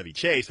bear Chevy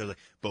Chase. I was like,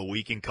 but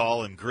we can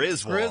call him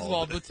Griswold.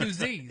 Griswold with 2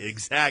 Z's.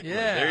 Exactly.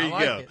 Yeah, there you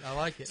go. I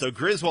like it. So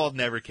Griswold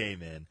never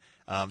came in.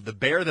 The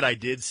bear that I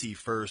did see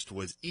first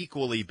was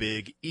equally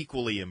big,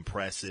 equally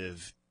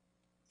impressive,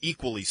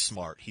 equally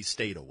smart. He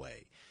stayed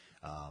away.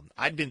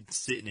 I'd been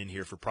sitting in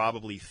here for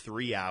probably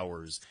 3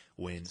 hours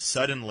when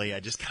suddenly I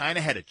just kind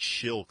of had a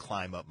chill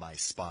climb up my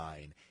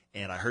spine,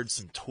 and I heard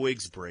some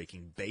twigs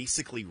breaking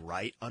basically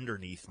right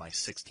underneath my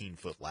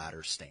 16-foot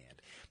ladder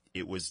stand.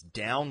 It was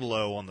down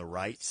low on the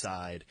right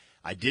side.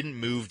 I didn't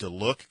move to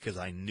look because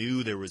I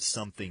knew there was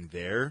something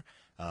there,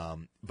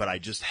 but I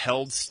just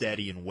held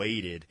steady and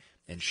waited.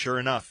 And sure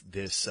enough,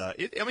 this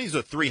it was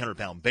a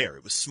 300-pound bear.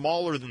 It was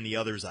smaller than the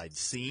others I'd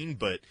seen,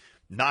 but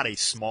not a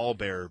small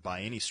bear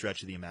by any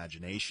stretch of the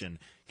imagination,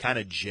 kind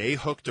of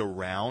J-hooked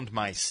around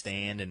my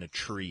stand in a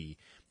tree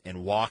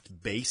and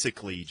walked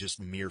basically just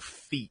mere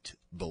feet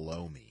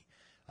below me.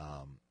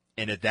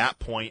 And at that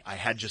point, I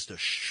had just a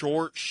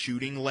short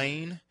shooting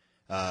lane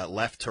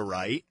left to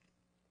right.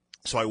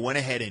 So I went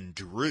ahead and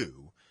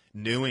drew,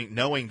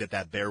 knowing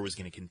that bear was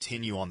going to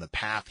continue on the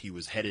path he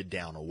was headed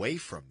down away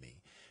from me.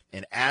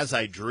 And as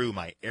I drew,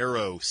 my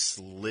arrow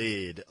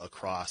slid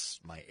across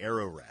my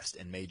arrow rest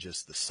and made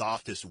just the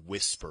softest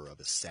whisper of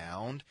a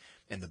sound,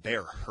 and the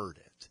bear heard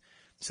it.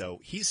 So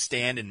he's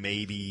standing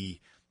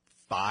maybe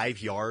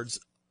 5 yards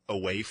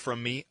away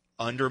from me,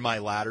 under my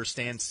ladder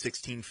stand,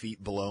 16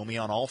 feet below me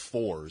on all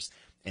fours,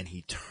 and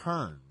he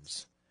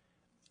turns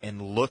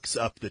and looks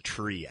up the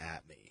tree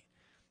at me.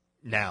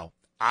 Now,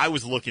 I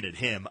was looking at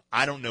him.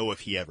 I don't know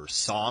if he ever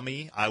saw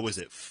me. I was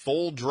at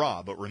full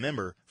draw, but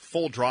remember,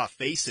 full draw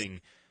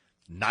facing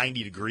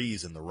 90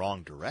 degrees in the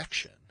wrong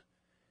direction.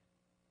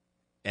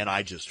 And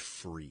I just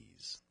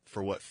freeze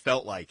for what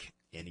felt like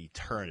an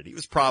eternity. It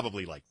was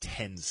probably like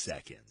 10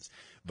 seconds.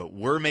 But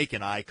we're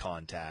making eye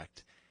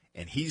contact,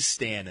 and he's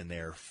standing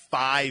there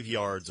 5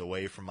 yards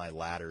away from my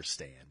ladder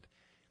stand.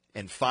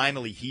 And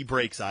finally, he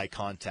breaks eye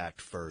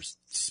contact first,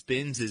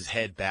 spins his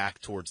head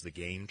back towards the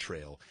game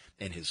trail,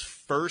 and his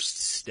first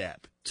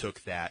step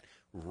took that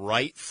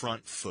right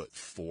front foot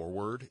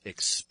forward,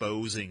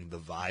 exposing the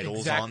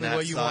vitals on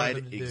that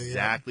side.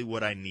 Exactly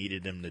what I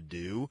needed him to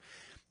do.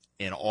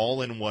 And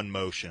all in one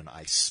motion,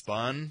 I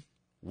spun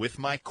with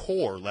my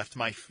core, left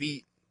my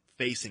feet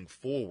facing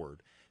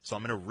forward. So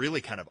I'm in a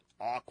really kind of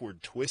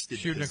awkward, twisted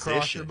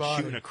position,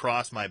 shooting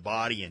across my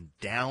body and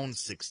down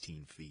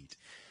 16 feet.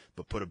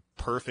 But put a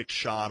perfect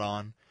shot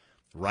on,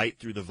 right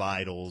through the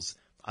vitals.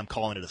 I'm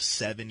calling it a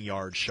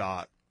 7-yard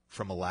shot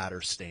from a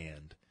ladder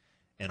stand,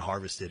 and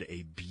harvested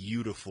a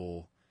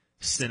beautiful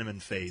cinnamon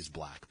phase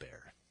black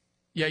bear.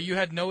 Yeah, you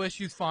had no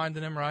issues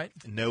finding him, right?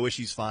 No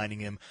issues finding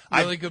him.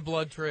 Really good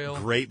blood trail.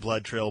 Great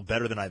blood trail,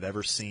 better than I've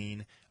ever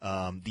seen.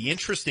 The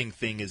interesting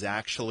thing is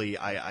actually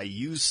I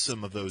use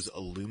some of those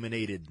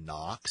illuminated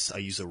knocks. I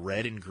use a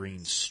red and green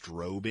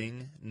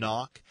strobing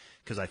knock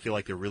because I feel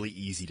like they're really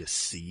easy to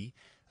see.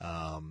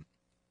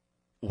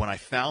 When I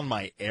found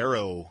my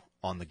arrow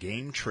on the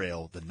game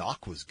trail, the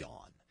knock was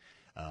gone.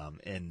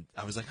 And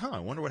I was like, I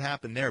wonder what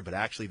happened there. But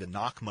actually, the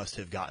knock must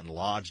have gotten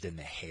lodged in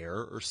the hair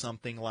or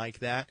something like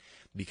that,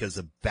 because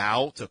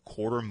about a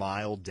quarter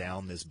mile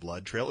down this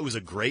blood trail, it was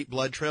a great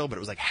blood trail, but it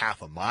was like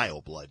half a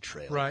mile blood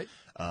trail. Right.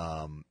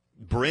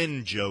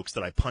 Bryn jokes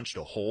that I punched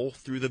a hole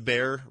through the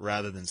bear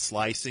rather than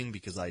slicing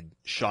because I'd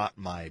shot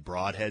my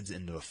broadheads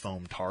into a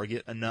foam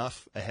target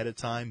enough ahead of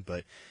time.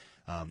 But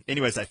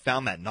anyways, I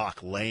found that knock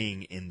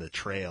laying in the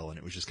trail, and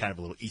it was just kind of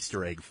a little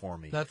Easter egg for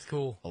me. That's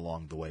cool.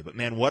 Along the way. But,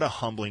 man, what a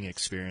humbling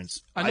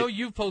experience. I know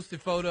you've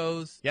posted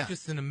photos. Yeah.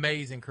 Just an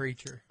amazing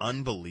creature.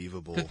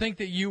 Unbelievable. To think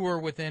that you were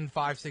within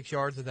 5-6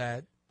 yards of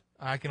that,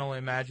 I can only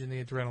imagine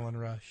the adrenaline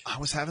rush. I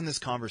was having this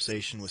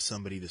conversation with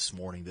somebody this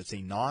morning that's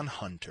a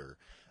non-hunter.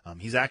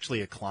 He's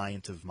actually a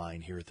client of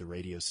mine here at the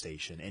radio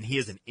station, and he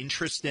has an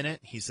interest in it.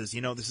 He says,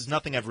 this is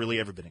nothing I've really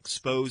ever been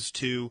exposed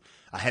to.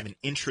 I have an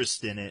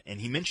interest in it,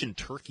 and he mentioned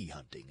turkey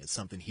hunting as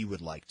something he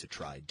would like to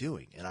try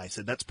doing. And I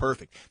said, that's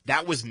perfect.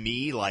 That was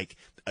me like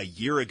a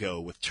year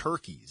ago with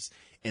turkeys,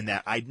 in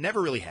that I'd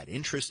never really had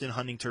interest in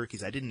hunting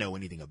turkeys. I didn't know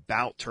anything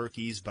about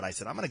turkeys, but I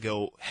said, I'm going to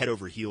go head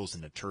over heels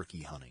into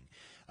turkey hunting.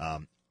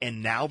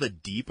 And now the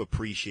deep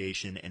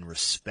appreciation and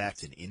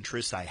respect and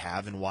interest I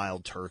have in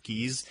wild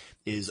turkeys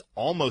is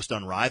almost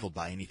unrivaled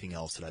by anything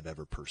else that I've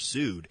ever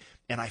pursued.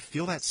 And I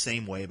feel that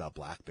same way about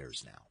black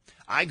bears now.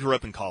 I grew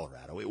up in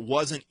Colorado. It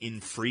wasn't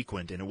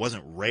infrequent and it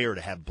wasn't rare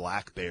to have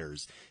black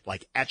bears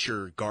like at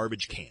your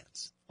garbage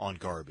cans on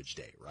garbage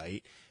day,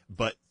 right?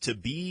 But to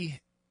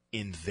be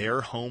in their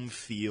home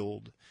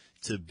field,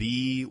 to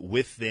be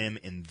with them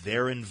in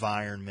their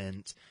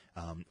environment,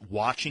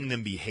 watching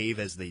them behave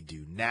as they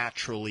do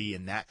naturally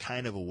in that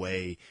kind of a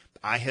way,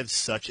 I have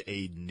such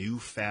a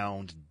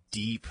newfound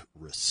deep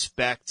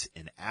respect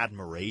and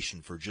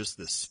admiration for just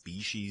the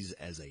species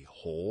as a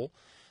whole.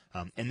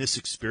 And this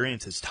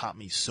experience has taught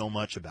me so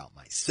much about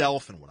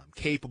myself and what I'm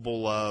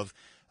capable of,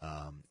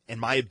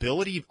 and my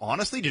ability,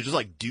 honestly, to just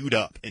like dude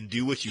up and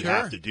do what you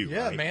have to do.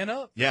 Yeah, right? man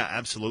up. Yeah,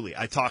 absolutely.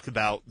 I talked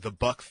about the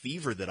buck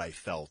fever that I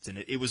felt,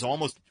 and it was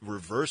almost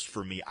reversed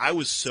for me. I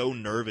was so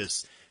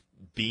nervous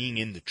being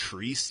in the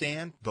tree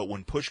stand, but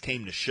when push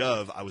came to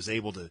shove, I was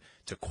able to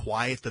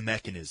quiet the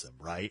mechanism,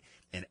 right,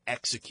 and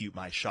execute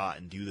my shot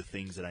and do the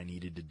things that I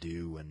needed to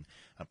do and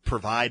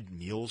provide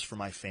meals for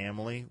my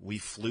family. We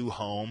flew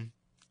home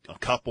a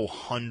couple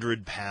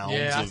 100 pounds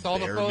I of saw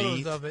the bear photos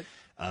meat. of it.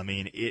 I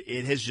mean,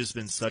 it has just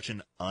been such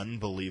an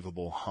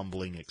unbelievable,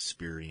 humbling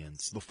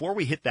experience. Before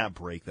we hit that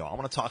break, though, I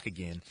want to talk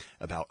again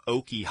about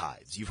Okie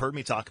hides. You've heard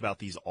me talk about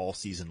these all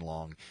season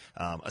long,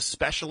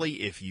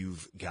 especially if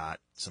you've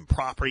got some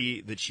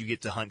property that you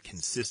get to hunt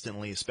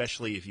consistently,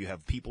 especially if you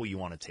have people you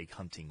want to take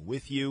hunting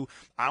with you.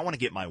 I want to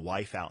get my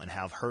wife out and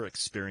have her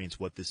experience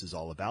what this is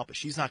all about, but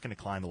she's not going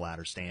to climb a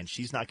ladder stand.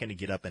 She's not going to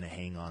get up in a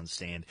hang-on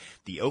stand.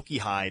 The Okie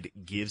hide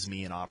gives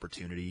me an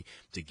opportunity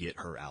to get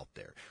her out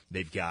there.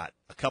 They've got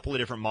a couple of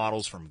different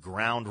models from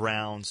ground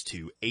rounds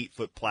to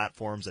 8-foot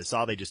platforms. I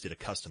saw they just did a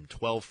custom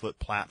 12-foot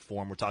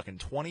platform. We're talking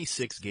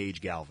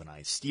 26-gauge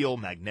galvanized steel,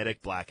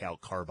 magnetic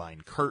blackout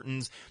carbine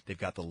curtains. They've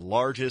got the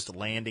largest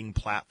landing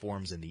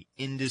platforms in the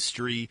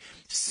industry,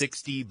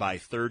 60 by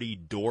 30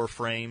 door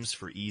frames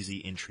for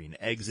easy entry and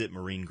exit,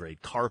 marine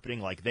grade carpeting.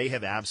 Like, they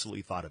have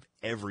absolutely thought of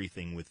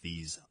everything with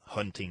these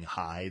hunting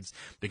hides.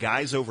 The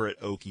guys over at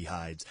Okie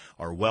Hides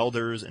are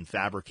welders and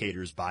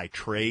fabricators by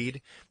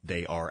trade.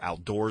 They are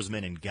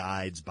outdoorsmen and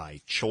guides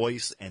by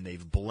choice, and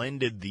they've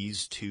blended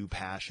these two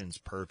passions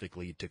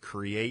perfectly to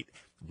create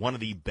one of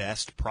the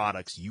best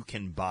products you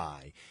can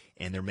buy,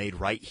 and they're made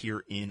right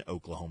here in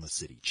Oklahoma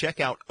City. Check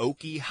out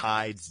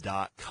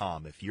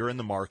okiehides.com. If you're in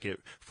the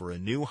market for a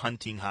new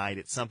hunting hide,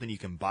 it's something you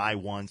can buy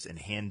once and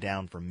hand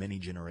down for many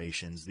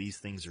generations. These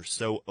things are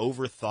so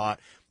overthought,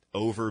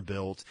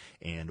 overbuilt,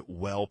 and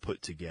well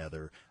put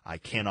together. I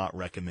cannot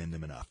recommend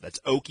them enough. That's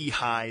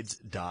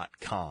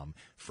okiehides.com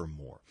for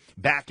more.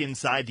 Back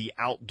inside the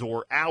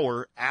Outdoor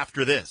Hour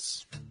after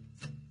this.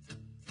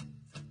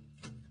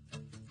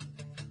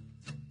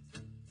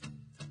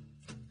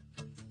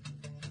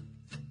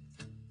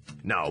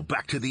 Now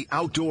back to the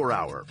Outdoor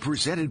Hour,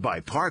 presented by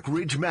Park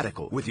Ridge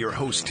Medical, with your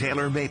host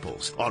Taylor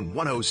Maples on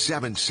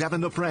 107.7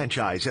 The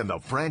Franchise and the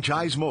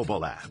Franchise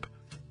mobile app.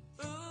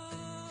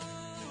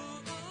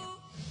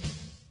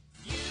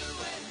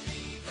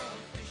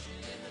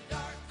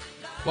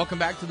 Welcome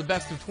back to the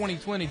Best of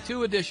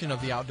 2022 edition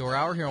of the Outdoor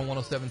Hour here on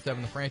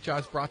 107.7 The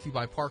Franchise, brought to you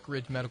by Park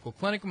Ridge Medical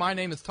Clinic. My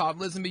name is Todd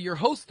Lisenby. Your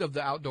host of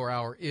the Outdoor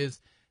Hour is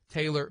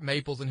Taylor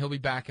Maples, and he'll be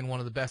back in one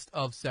of the best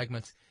of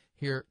segments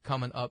here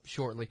coming up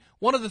shortly.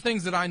 One of the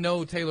things that I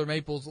know Taylor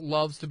Maples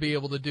loves to be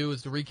able to do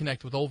is to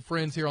reconnect with old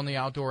friends here on the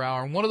Outdoor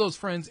Hour. And one of those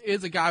friends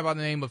is a guy by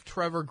the name of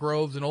Trevor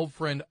Groves, an old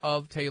friend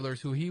of Taylor's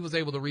who he was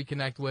able to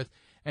reconnect with.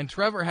 And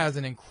Trevor has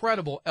an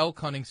incredible elk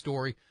hunting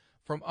story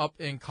from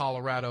up in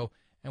Colorado,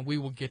 and we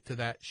will get to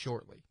that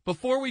shortly.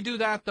 Before we do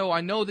that, though,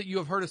 I know that you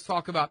have heard us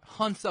talk about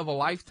hunts of a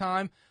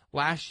lifetime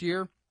last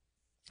year.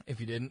 If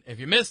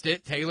you missed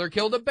it, Taylor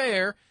killed a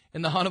bear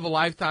in the hunt of a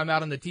lifetime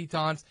out in the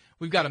Tetons.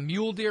 We've got a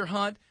mule deer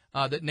hunt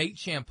that Nate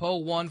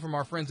Champeau won from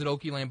our friends at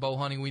Okie Land Bow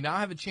Hunting. We now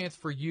have a chance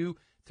for you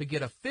to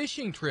get a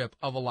fishing trip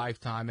of a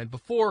lifetime. And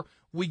before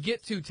we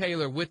get to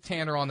Taylor with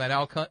Tanner on that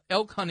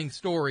elk hunting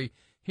story,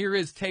 here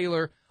is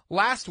Taylor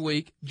last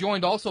week,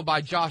 joined also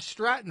by Josh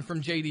Stratton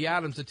from J.D.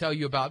 Adams to tell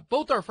you about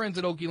both our friends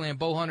at Okie Land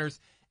Bow Hunters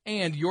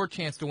and your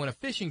chance to win a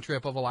fishing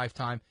trip of a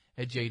lifetime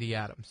at J.D.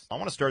 Adams. I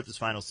want to start this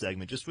final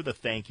segment just with a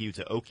thank you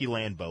to Okie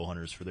Land Bow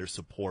Hunters for their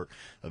support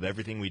of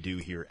everything we do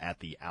here at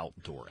the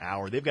Outdoor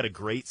Hour. They've got a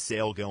great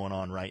sale going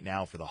on right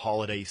now for the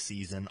holiday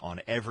season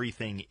on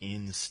everything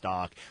in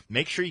stock.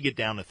 Make sure you get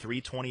down to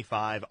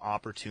 325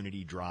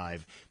 Opportunity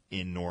Drive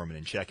in Norman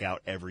and check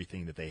out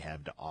everything that they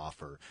have to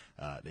offer.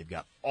 They've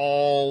got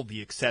all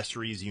the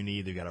accessories you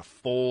need. They've got a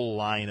full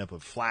lineup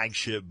of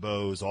flagship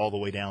bows all the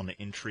way down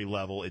to entry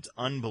level. It's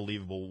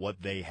unbelievable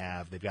what they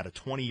have. They've got a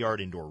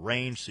 20-yard indoor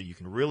range, so you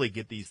can really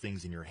get these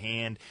things in your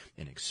hand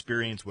and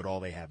experience what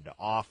all they have to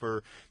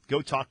offer.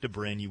 Go talk to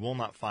Bryn. You will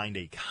not find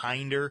a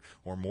kinder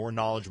or more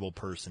knowledgeable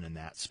person in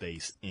that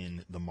space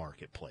in the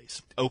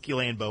marketplace. Okie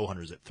Land Bow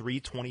Hunters at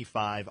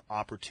 325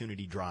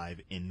 Opportunity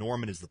Drive in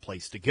Norman is the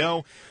place to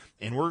go.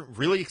 And we're we're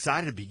really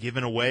excited to be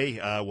giving away,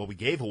 we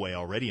gave away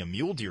already a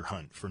mule deer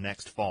hunt for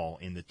next fall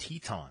in the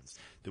Tetons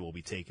that we'll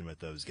be taking with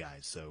those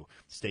guys. So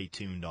stay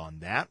tuned on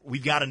that.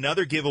 We've got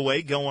another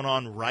giveaway going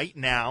on right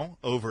now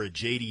over at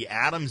J.D.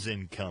 Adams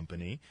 &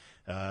 Company.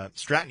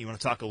 Stratton, you want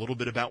to talk a little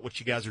bit about what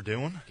you guys are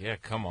doing? Yeah,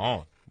 come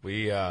on.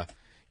 We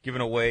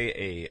giving away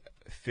a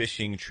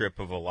fishing trip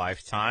of a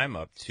lifetime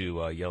up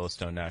to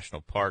Yellowstone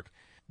National Park.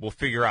 We'll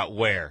figure out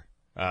where.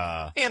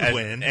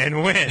 When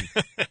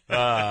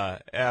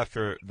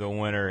after the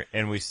winter,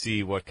 and we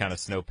see what kind of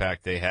snowpack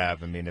they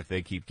have. I mean, if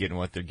they keep getting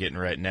what they're getting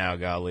right now,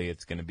 golly,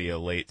 it's going to be a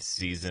late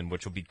season,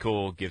 which will be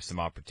cool. Give some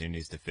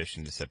opportunities to fish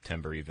into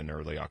September, even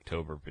early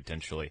October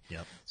potentially.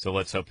 Yep. So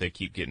let's hope they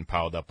keep getting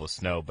piled up with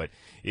snow. But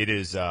it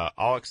is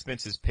all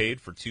expenses paid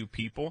for 2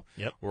 people.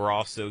 Yep. We're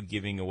also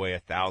giving away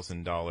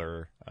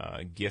 $1,000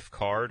 gift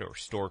card or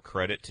store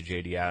credit to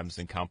J.D. Adams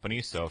 &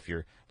 Company. So if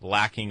you're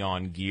lacking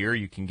on gear,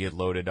 you can get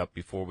loaded up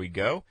before we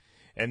go.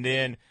 And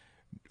then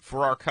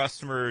for our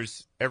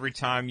customers, every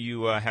time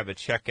you have a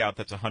checkout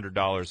that's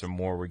 $100 or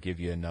more, we'll give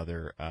you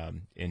another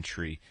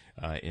entry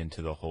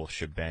into the whole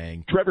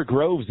shebang. Trevor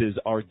Groves is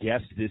our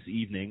guest this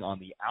evening on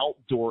the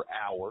Outdoor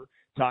Hour,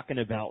 talking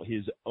about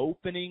his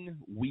opening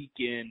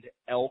weekend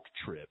elk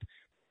trip.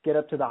 Get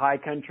up to the high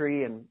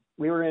country, and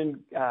we were in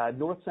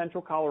north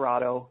central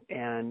Colorado,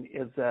 and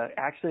it's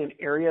actually an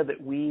area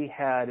that we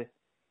had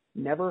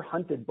never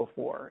hunted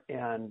before.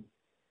 And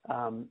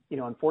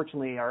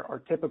unfortunately,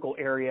 our typical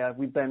area,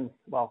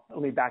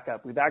 let me back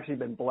up. We've actually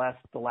been blessed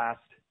the last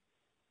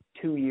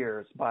 2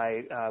 years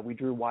by, we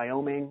drew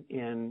Wyoming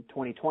in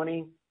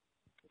 2020.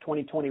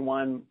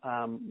 2021,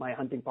 my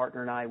hunting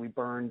partner and I, we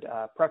burned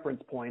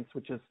preference points,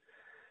 which is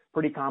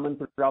pretty common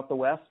throughout the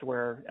West,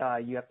 where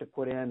you have to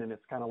put in, and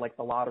it's kind of like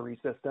the lottery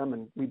system.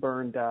 And we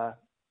burned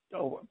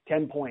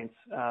 10 points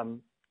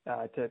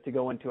to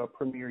go into a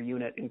premier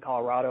unit in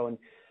Colorado, and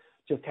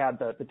just had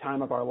the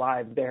time of our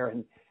lives there.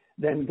 And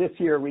then this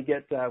year we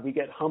get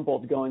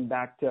humbled going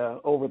back to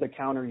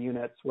over-the-counter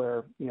units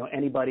where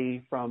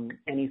anybody from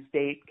any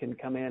state can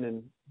come in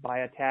and buy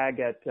a tag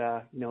at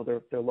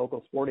their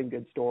local sporting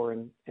goods store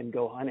and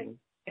go hunting.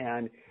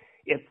 And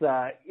it's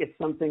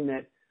something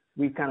that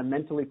we've kind of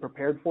mentally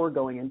prepared for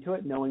going into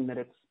it, knowing that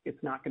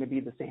it's not going to be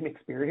the same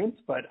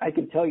experience. But I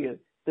can tell you,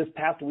 this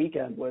past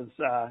weekend was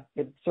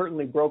it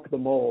certainly broke the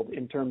mold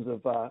in terms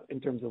of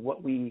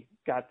what we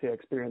got to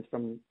experience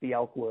from the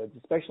elk woods,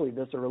 especially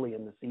this early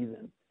in the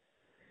season.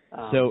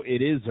 So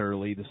it is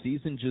early. The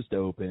season just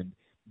opened.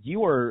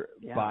 You are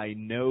by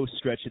no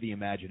stretch of the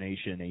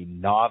imagination a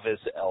novice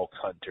elk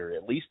hunter,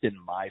 at least in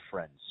my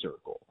friend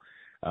circle.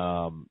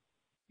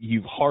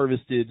 You've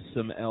harvested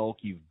some elk.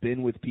 You've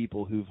been with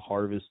people who've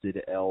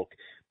harvested elk.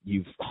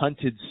 You've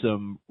hunted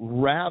some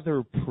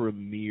rather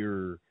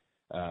premier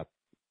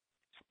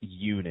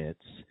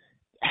units.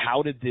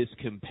 How did this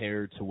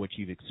compare to what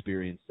you've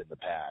experienced in the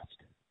past?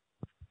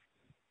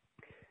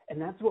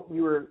 And that's what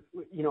we were,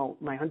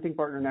 my hunting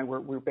partner and I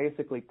we're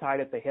basically tied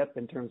at the hip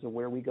in terms of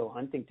where we go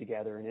hunting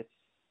together. And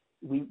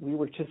we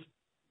were just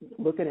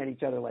looking at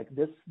each other like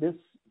this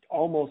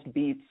almost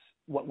beats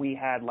what we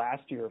had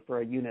last year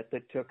for a unit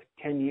that took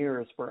 10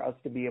 years for us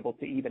to be able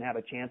to even have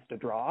a chance to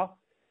draw.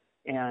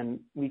 And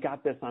we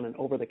got this on an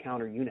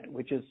over-the-counter unit,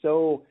 which is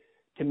so,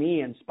 to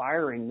me,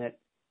 inspiring that,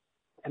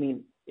 I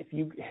mean, if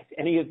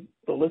any of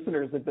the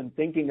listeners have been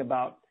thinking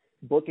about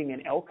booking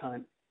an elk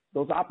hunt,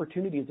 those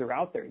opportunities are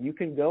out there. You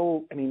can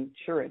go, I mean,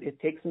 sure, it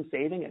takes some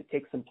saving, it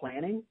takes some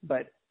planning,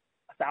 but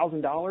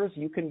 $1,000,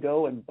 you can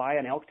go and buy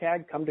an elk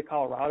tag, come to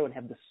Colorado, and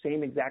have the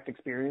same exact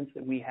experience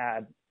that we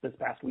had this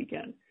past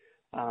weekend.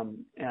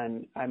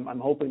 And I'm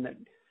hoping that,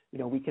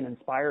 we can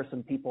inspire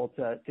some people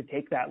to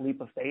take that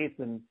leap of faith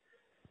and,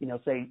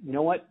 say, you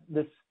know what,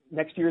 this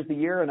next year's the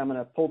year, and I'm going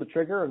to pull the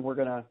trigger, and we're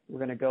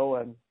going to go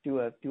and do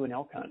an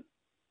elk hunt.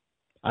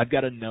 I've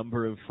got a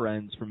number of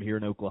friends from here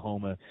in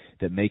Oklahoma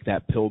that make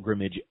that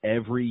pilgrimage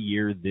every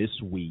year this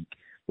week.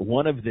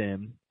 One of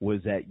them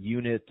was at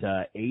Unit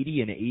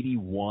 80 and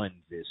 81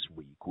 this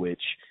week,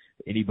 which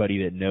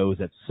anybody that knows,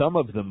 that's some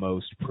of the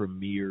most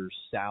premier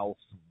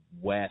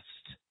southwest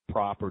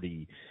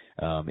property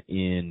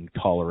in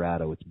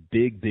Colorado. It's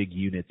big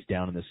units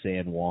down in the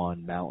San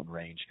Juan mountain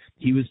range.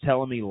 He was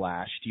telling me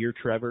last year,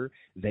 Trevor,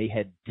 they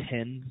had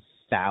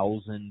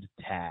 10,000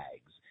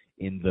 tags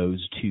in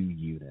those 2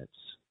 units.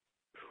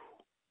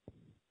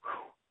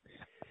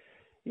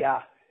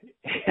 Yeah,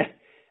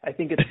 I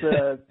think it's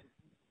the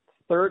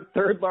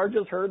third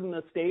largest herd in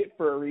the state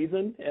for a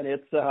reason, and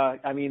it's there's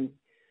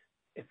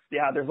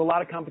a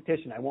lot of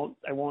competition. I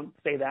won't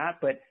say that,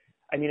 but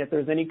I mean, if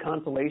there's any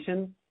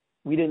consolation,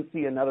 we didn't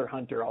see another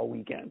hunter all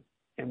weekend,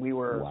 and we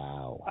were.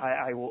 Wow.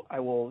 I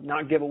will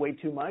not give away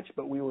too much,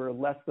 but we were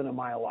less than a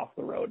mile off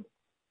the road.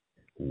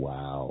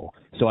 Wow.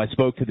 So I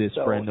spoke to this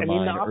friend of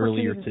mine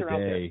earlier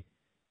today.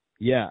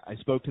 Yeah, I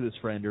spoke to this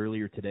friend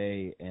earlier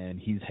today, and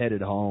he's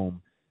headed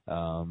home.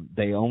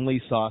 They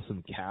only saw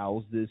some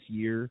cows this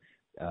year,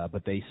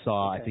 but they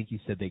saw, I think he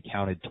said they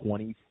counted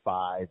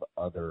 25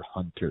 other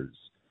hunters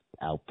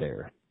out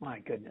there. My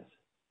goodness.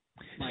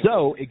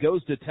 So it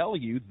goes to tell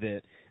you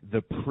that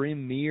the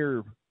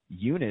premier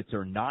units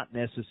are not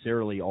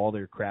necessarily all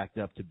they're cracked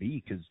up to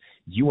be, because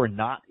you are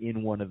not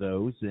in one of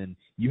those, and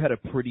you had a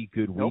pretty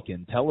good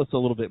weekend. Tell us a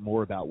little bit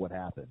more about what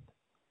happened.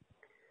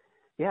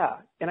 Yeah,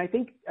 and I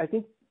think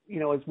you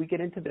know, as we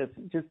get into this,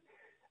 just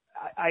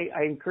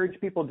I encourage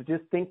people to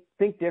just think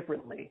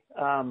differently.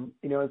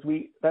 You know,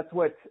 that's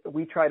what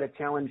we try to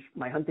challenge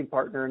my hunting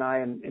partner and I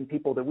and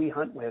people that we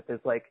hunt with, is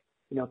like,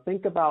 you know,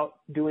 think about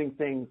doing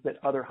things that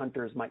other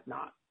hunters might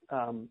not.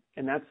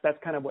 And that's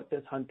kind of what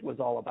this hunt was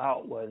all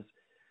about. Was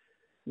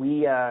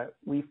we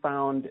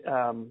found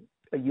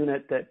a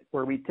unit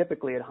where we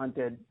typically had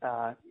hunted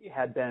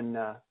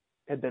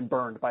had been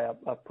burned by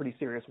a pretty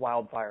serious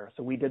wildfire.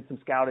 So we did some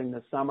scouting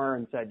this summer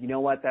and said, you know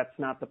what, that's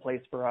not the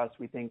place for us.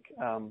 We think,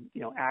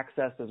 you know,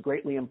 access is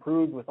greatly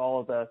improved with all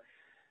of the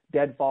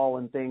deadfall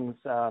and things,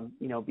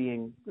 you know,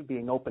 being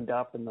opened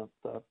up, and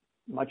the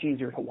much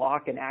easier to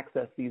walk and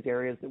access these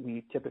areas that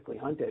we typically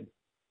hunted.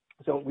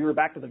 So we were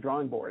back to the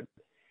drawing board,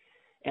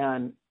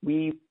 and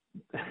we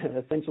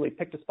essentially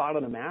picked a spot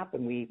on a map,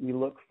 and we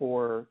look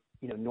for,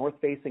 you know,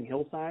 north-facing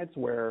hillsides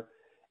where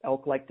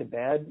elk like to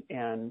bed.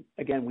 And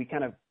again, we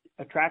kind of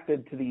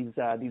attracted to these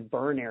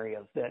burn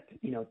areas that,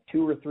 you know,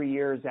 2 or 3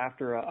 years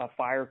after a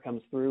fire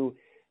comes through,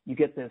 you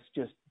get this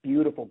just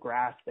beautiful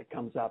grass that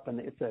comes up, and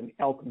it's an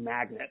elk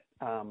magnet.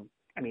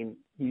 I mean,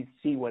 you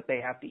see what they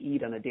have to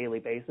eat on a daily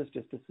basis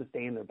just to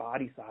sustain their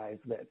body size,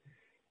 that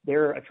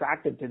they're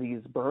attracted to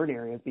these burn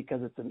areas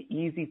because it's an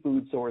easy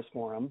food source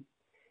for them.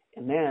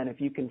 And then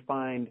if you can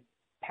find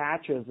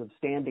patches of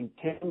standing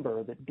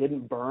timber that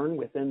didn't burn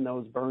within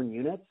those burn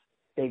units,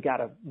 they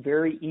got a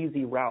very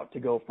easy route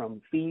to go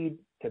from feed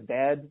to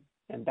bed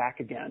and back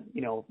again.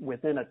 You know,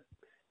 within a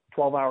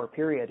 12-hour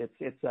period,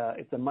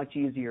 it's a much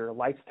easier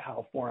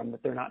lifestyle for them,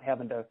 that they're not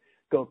having to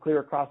go clear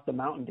across the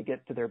mountain to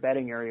get to their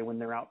bedding area when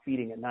they're out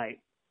feeding at night.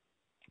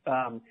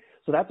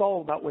 So that's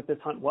all about what this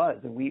hunt was.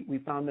 And we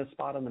found this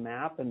spot on the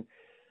map, and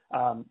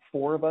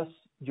 4 of us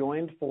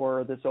joined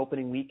for this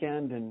opening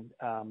weekend,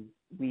 and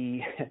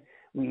we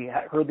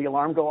heard the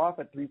alarm go off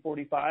at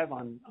 3:45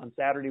 on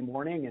Saturday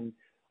morning, and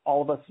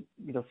all of us,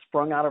 you know,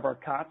 sprung out of our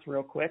cots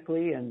real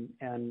quickly and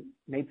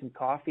made some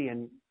coffee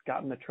and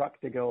got in the truck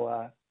to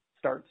go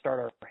start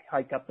our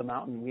hike up the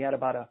mountain. We had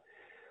about a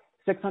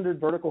 600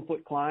 vertical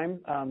foot climb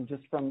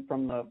just from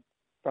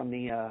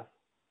the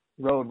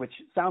road, which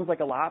sounds like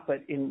a lot,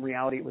 but in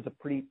reality it was a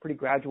pretty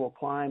gradual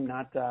climb,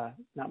 not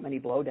many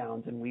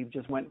blowdowns. And we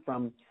just went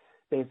from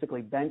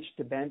basically bench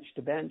to bench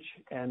to bench,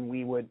 and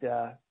we would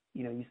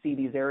you know, you see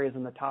these areas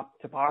in the top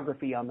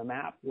topography on the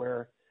map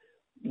where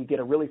you get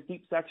a really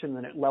steep section,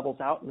 then it levels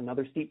out, and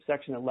another steep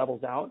section that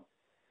levels out.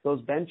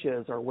 Those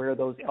benches are where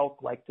those elk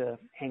like to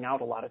hang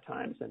out a lot of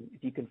times. And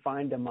if you can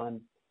find them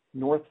on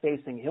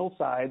north-facing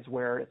hillsides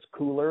where it's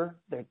cooler,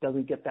 that it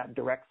doesn't get that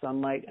direct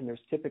sunlight, and there's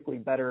typically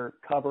better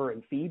cover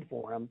and feed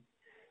for them,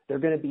 they're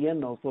going to be in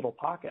those little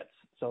pockets.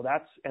 So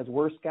that's, as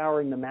we're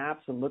scouring the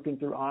maps and looking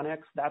through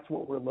Onyx, that's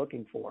what we're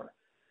looking for.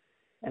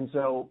 And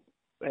so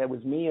it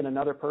was me and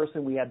another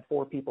person. We had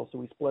 4 people, so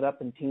we split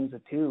up in teams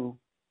of 2,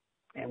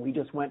 and we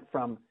just went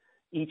from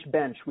each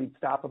bench. We'd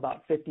stop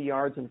about 50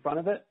 yards in front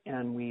of it,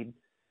 and we'd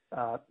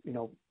you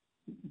know,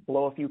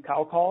 blow a few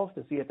cow calls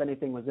to see if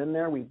anything was in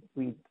there. We'd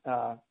you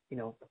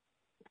know,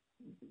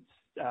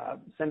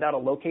 send out a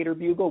locator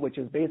bugle, which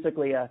is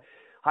basically a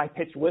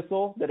high-pitched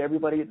whistle that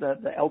everybody,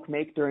 the elk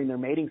make during their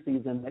mating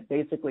season, that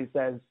basically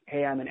says,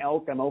 hey, I'm an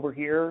elk, I'm over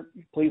here,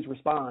 please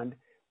respond.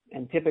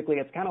 And typically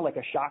it's kind of like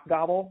a shock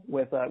gobble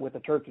with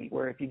a turkey,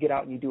 where if you get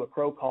out and you do a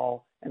crow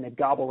call and they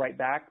gobble right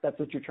back, that's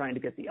what you're trying to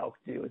get the elk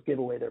to do, is give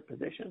away their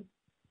position.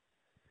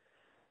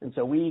 And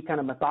so we kind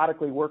of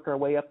methodically work our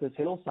way up this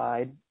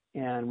hillside,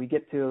 and we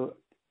get to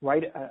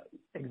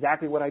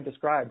exactly what I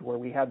described, where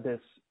we had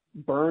this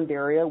burned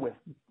area with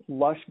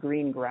lush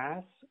green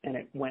grass, and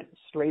it went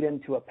straight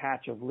into a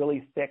patch of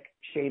really thick,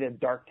 shaded,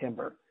 dark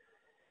timber.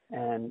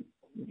 And,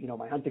 you know,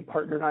 my hunting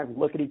partner and I, we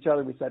look at each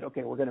other, we said,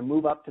 okay, we're going to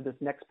move up to this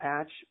next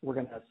patch. We're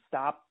going to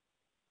stop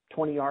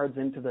 20 yards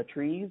into the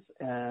trees,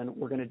 and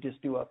we're going to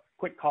just do a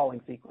quick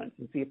calling sequence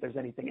and see if there's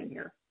anything in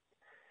here.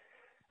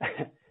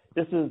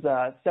 This is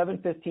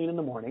 7:15 in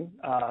the morning,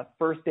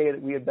 first day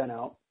that we had been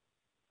out.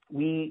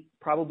 We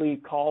probably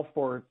call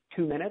for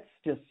 2 minutes,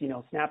 just, you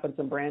know, snapping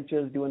some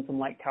branches, doing some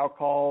light cow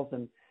calls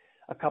and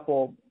a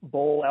couple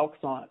bull elk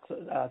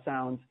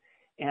sounds.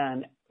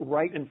 And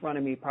right in front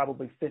of me,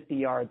 probably 50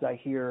 yards, I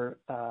hear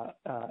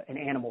an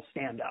animal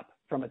stand up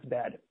from its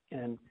bed.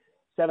 And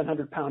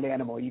 700-pound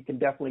animal, you can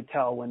definitely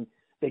tell when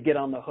they get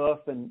on the hoof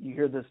and you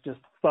hear this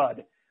just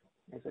thud.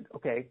 I said,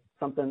 okay,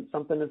 something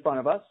in front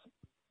of us.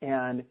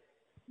 And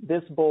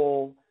this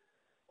bull,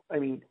 I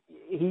mean,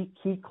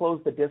 he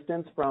closed the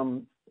distance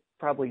from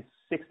probably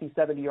 60,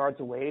 70 yards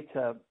away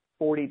to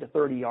 40 to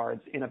 30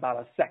 yards in about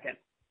a second,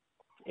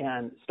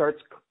 and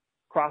starts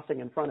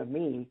crossing in front of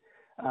me,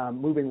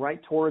 moving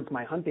right towards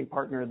my hunting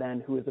partner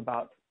then, who is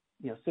about,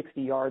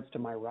 60 yards to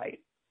my right.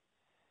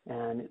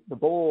 And the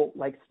bull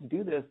likes to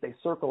do this. They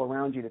circle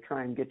around you to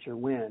try and get your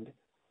wind.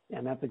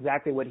 And that's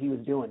exactly what he was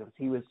doing.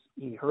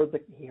 He heard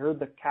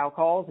the cow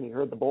calls and he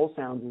heard the bull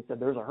sounds and said,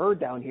 "There's a herd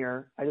down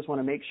here. I just want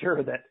to make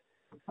sure that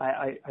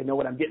I know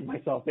what I'm getting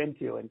myself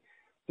into." And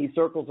he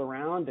circles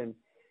around, and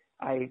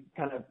I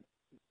kind of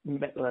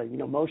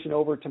motion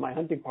over to my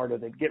hunting partner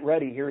that, "Get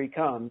ready, here he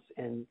comes."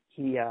 And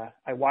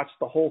I watched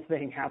the whole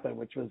thing happen,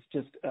 which was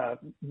just a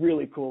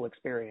really cool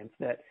experience.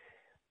 That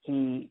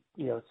he,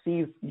 you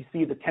see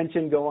the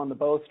tension go on the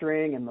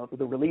bowstring, and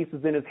the release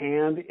is in his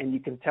hand, and you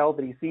can tell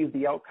that he sees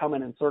the elk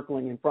coming and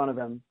circling in front of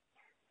him.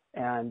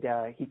 And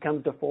he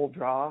comes to full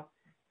draw,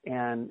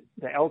 and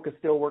the elk is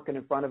still working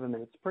in front of him,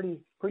 and it's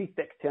pretty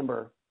thick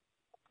timber.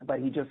 But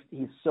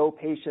he's so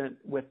patient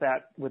with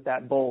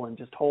that bull and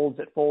just holds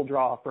at full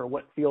draw for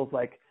what feels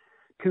like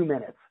 2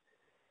 minutes.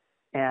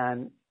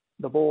 And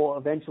the bull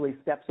eventually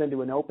steps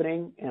into an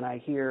opening, and I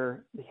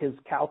hear his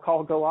cow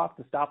call go off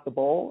to stop the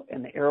bull,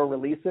 and the arrow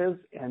releases,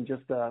 and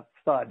just a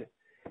thud.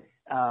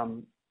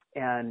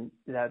 And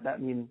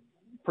that means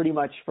pretty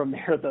much from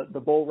there, the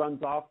bull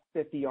runs off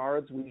 50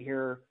 yards. We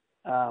hear,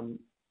 some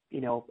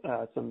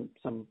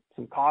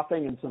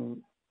coughing and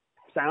some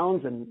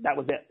sounds, and that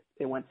was it.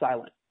 It went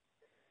silent.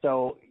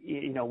 So,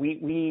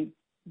 we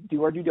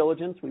do our due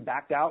diligence. We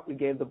backed out. We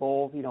gave the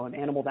bull, an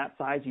animal that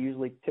size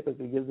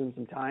typically gives them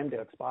some time to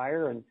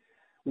expire. And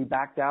we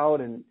backed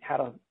out and had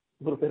a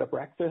little bit of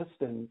breakfast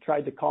and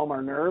tried to calm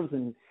our nerves,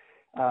 and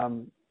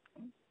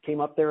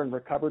came up there and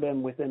recovered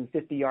him within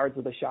 50 yards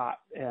of the shot.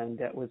 And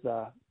it was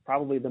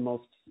probably the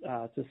most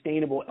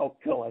sustainable elk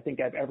kill I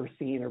think I've ever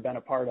seen or been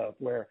a part of,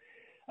 where,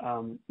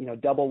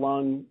 double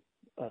lung,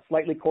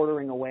 slightly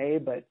quartering away,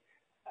 but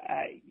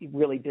I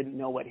really didn't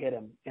know what hit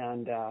him.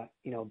 And,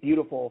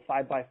 beautiful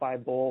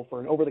 5x5 bull for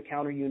an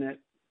over-the-counter unit,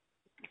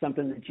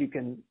 something that you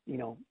can,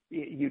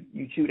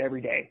 you shoot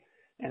every day.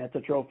 And it's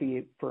a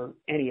trophy for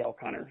any elk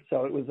hunter.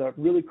 So it was a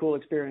really cool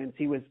experience.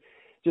 He was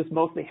just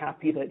mostly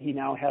happy that he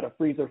now had a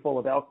freezer full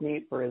of elk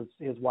meat for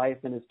his wife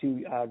and his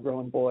 2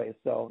 growing boys.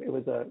 So it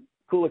was a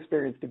cool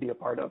experience to be a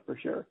part of, for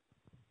sure.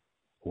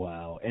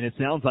 Wow. And it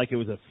sounds like it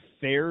was a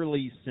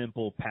fairly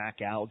simple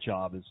pack-out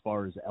job as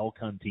far as elk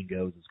hunting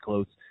goes, as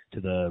close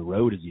to the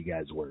road as you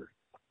guys were.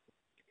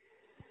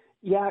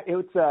 Yeah,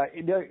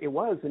 it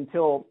was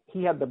until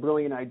he had the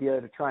brilliant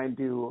idea to try and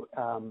do,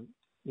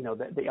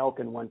 the elk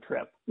in one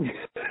trip.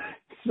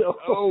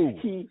 So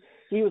he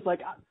was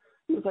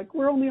like,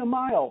 "We're only a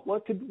mile.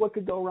 What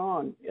could go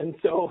wrong?" And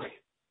so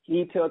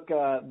he took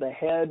the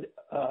head,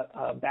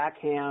 a back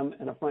ham,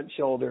 and a front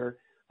shoulder.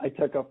 I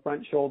took a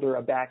front shoulder,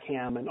 a back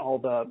ham, and all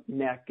the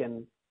neck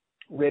and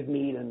rib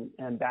meat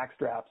and back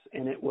straps.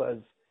 And it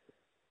was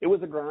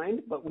a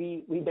grind, but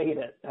we made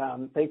it.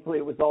 Thankfully,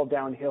 it was all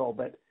downhill,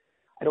 but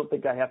I don't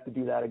think I have to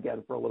do that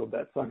again for a little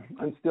bit. So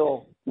I'm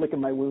still licking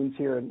my wounds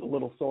here and a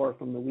little sore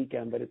from the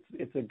weekend, but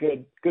it's a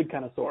good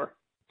kind of sore.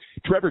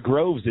 Trevor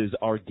Groves is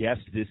our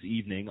guest this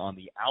evening on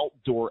the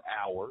Outdoor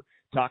Hour,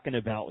 talking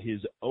about his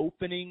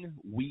opening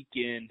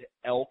weekend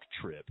elk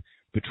trip.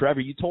 But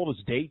Trevor, you told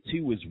us day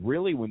 2 was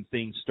really when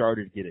things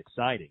started to get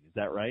exciting. Is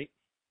that right?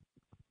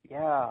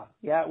 Yeah,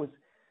 it was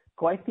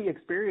quite the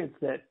experience.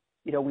 That,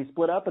 we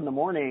split up in the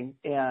morning,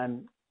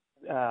 and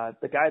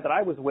the guy that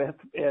I was with,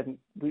 and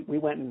we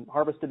went and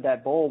harvested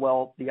that bull.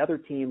 Well, the other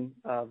team,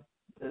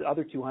 the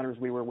other 2 hunters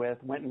we were with,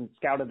 went and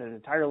scouted an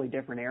entirely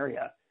different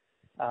area,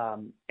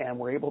 and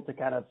were able to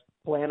kind of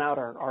plan out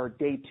our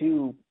day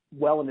 2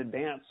 well in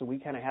advance. So we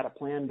kind of had a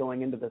plan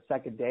going into the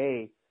second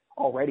day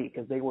already,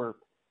 because they were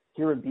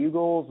hearing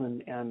bugles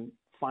and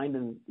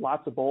finding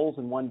lots of bulls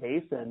in one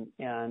basin,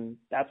 and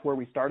that's where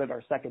we started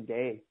our second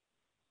day.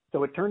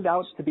 So it turned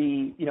out to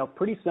be,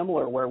 pretty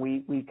similar, where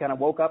we kind of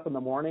woke up in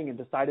the morning and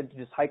decided to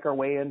just hike our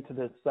way into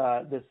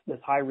this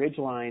high ridge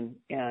line,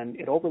 and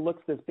it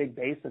overlooks this big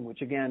basin,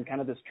 which again,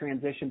 kind of this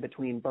transition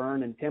between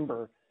burn and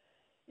timber.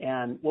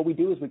 And what we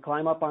do is we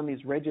climb up on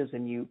these ridges,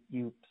 and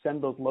you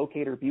send those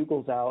locator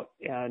bugles out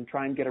and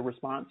try and get a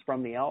response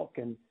from the elk.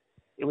 And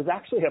it was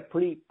actually a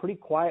pretty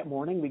quiet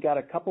morning. We got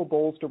a couple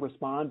bulls to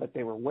respond, but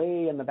they were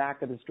way in the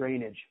back of this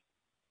drainage.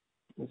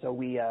 And so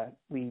we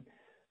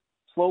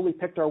slowly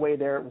picked our way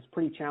there. It was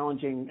pretty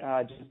challenging,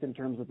 just in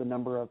terms of the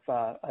number of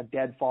a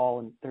deadfall,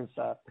 and there's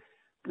a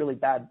really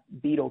bad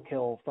beetle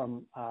kill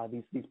from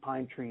these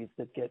pine trees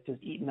that get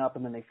just eaten up,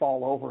 and then they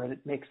fall over, and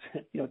it makes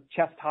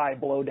chest high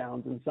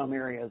blowdowns in some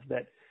areas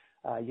that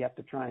you have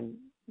to try and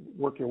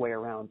work your way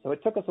around. So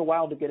it took us a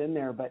while to get in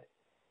there, but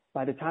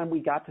by the time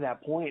we got to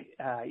that point,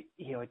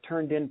 it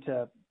turned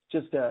into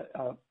just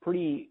a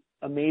pretty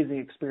amazing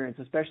experience,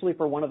 especially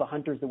for one of the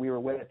hunters that we were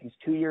with. He's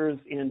 2 years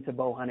into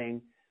bow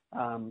hunting,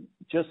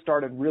 just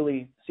started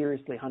really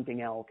seriously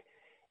hunting elk.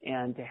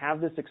 And to have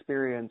this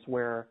experience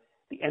where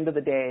at the end of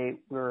the day,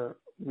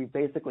 we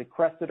basically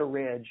crested a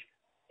ridge,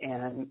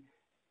 and,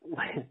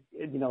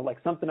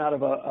 like something out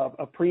of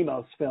a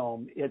Primos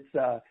film,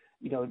 it's,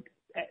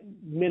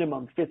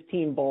 minimum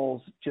 15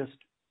 bulls just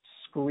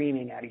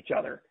screaming at each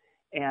other.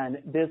 And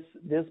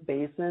this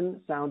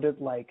basin sounded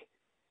like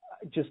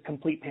just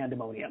complete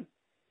pandemonium.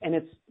 And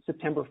it's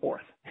September 4th.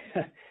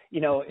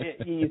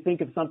 You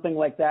think of something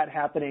like that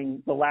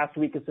happening the last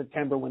week of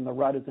September when the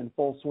rut is in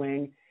full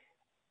swing.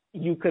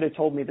 You could have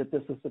told me that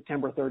this is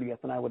September 30th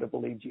and I would have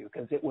believed you,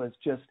 because it was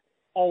just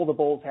all the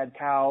bulls had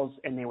cows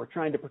and they were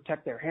trying to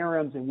protect their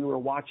harems, and we were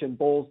watching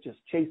bulls just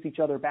chase each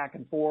other back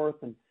and forth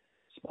and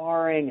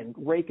sparring and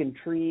raking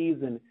trees.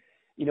 And,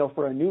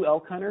 for a new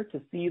elk hunter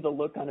to see the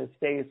look on his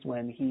face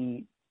when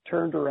he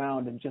turned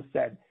around and just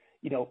said,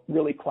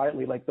 really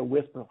quietly, like the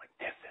whisper, like,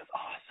 this is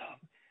awesome.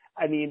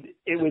 I mean,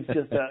 it was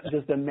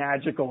just a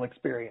magical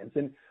experience.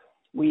 And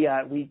we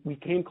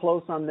came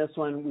close on this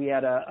one. We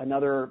had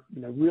another,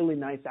 really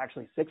nice,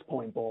 actually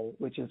 6-point bull,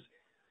 which is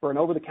for an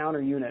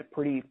over-the-counter unit,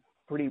 pretty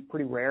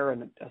rare,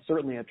 and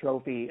certainly a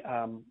trophy.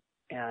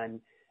 And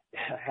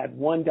had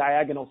one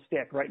diagonal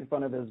stick right in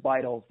front of his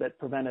vitals that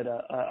prevented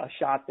a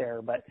shot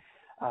there. But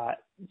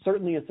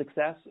certainly a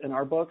success in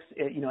our books.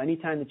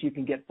 Anytime that you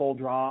can get full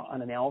draw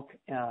on an elk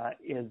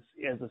is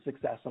a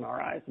success in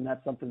our eyes. And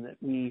that's something that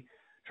we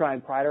try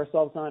and pride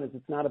ourselves on. Is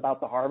it's not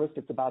about the harvest,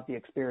 it's about the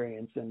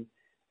experience. And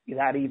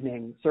that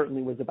evening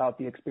certainly was about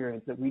the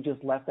experience, that we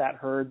just left that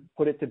herd,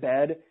 put it to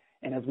bed.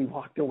 And as we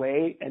walked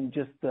away, and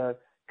just the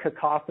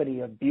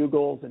cacophony of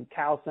bugles and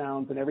cow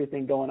sounds and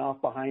everything going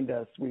off behind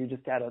us, we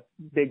just had a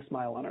big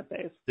smile on our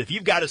face. If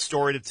you've got a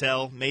story to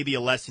tell, maybe a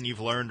lesson you've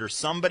learned, or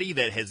somebody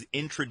that has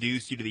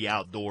introduced you to the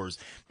outdoors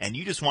and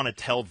you just want to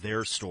tell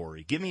their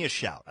story, give me a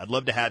shout. I'd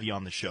love to have you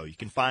on the show. You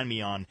can find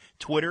me on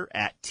Twitter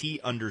at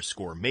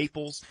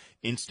 @T_Maples,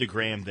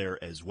 Instagram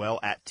there as well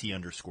at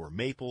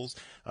T_Maples.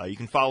 You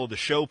can follow the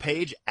show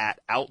page at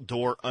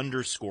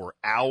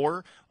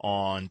 @outdoor_hour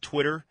on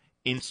Twitter,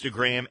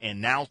 Instagram, and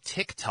now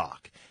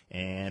TikTok.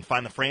 And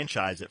find the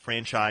franchise at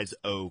Franchise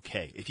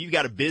OK. If you've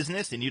got a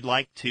business and you'd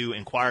like to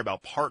inquire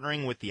about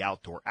partnering with the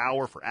Outdoor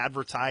Hour for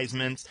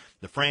advertisements,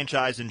 the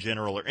franchise in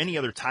general, or any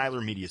other Tyler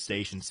Media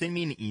station, send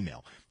me an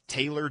email,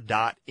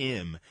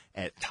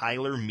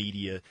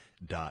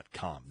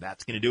 taylor.m@tylermedia.com.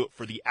 That's going to do it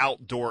for the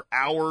Outdoor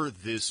Hour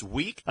this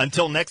week.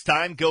 Until next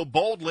time, go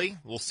boldly.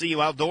 We'll see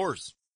you outdoors.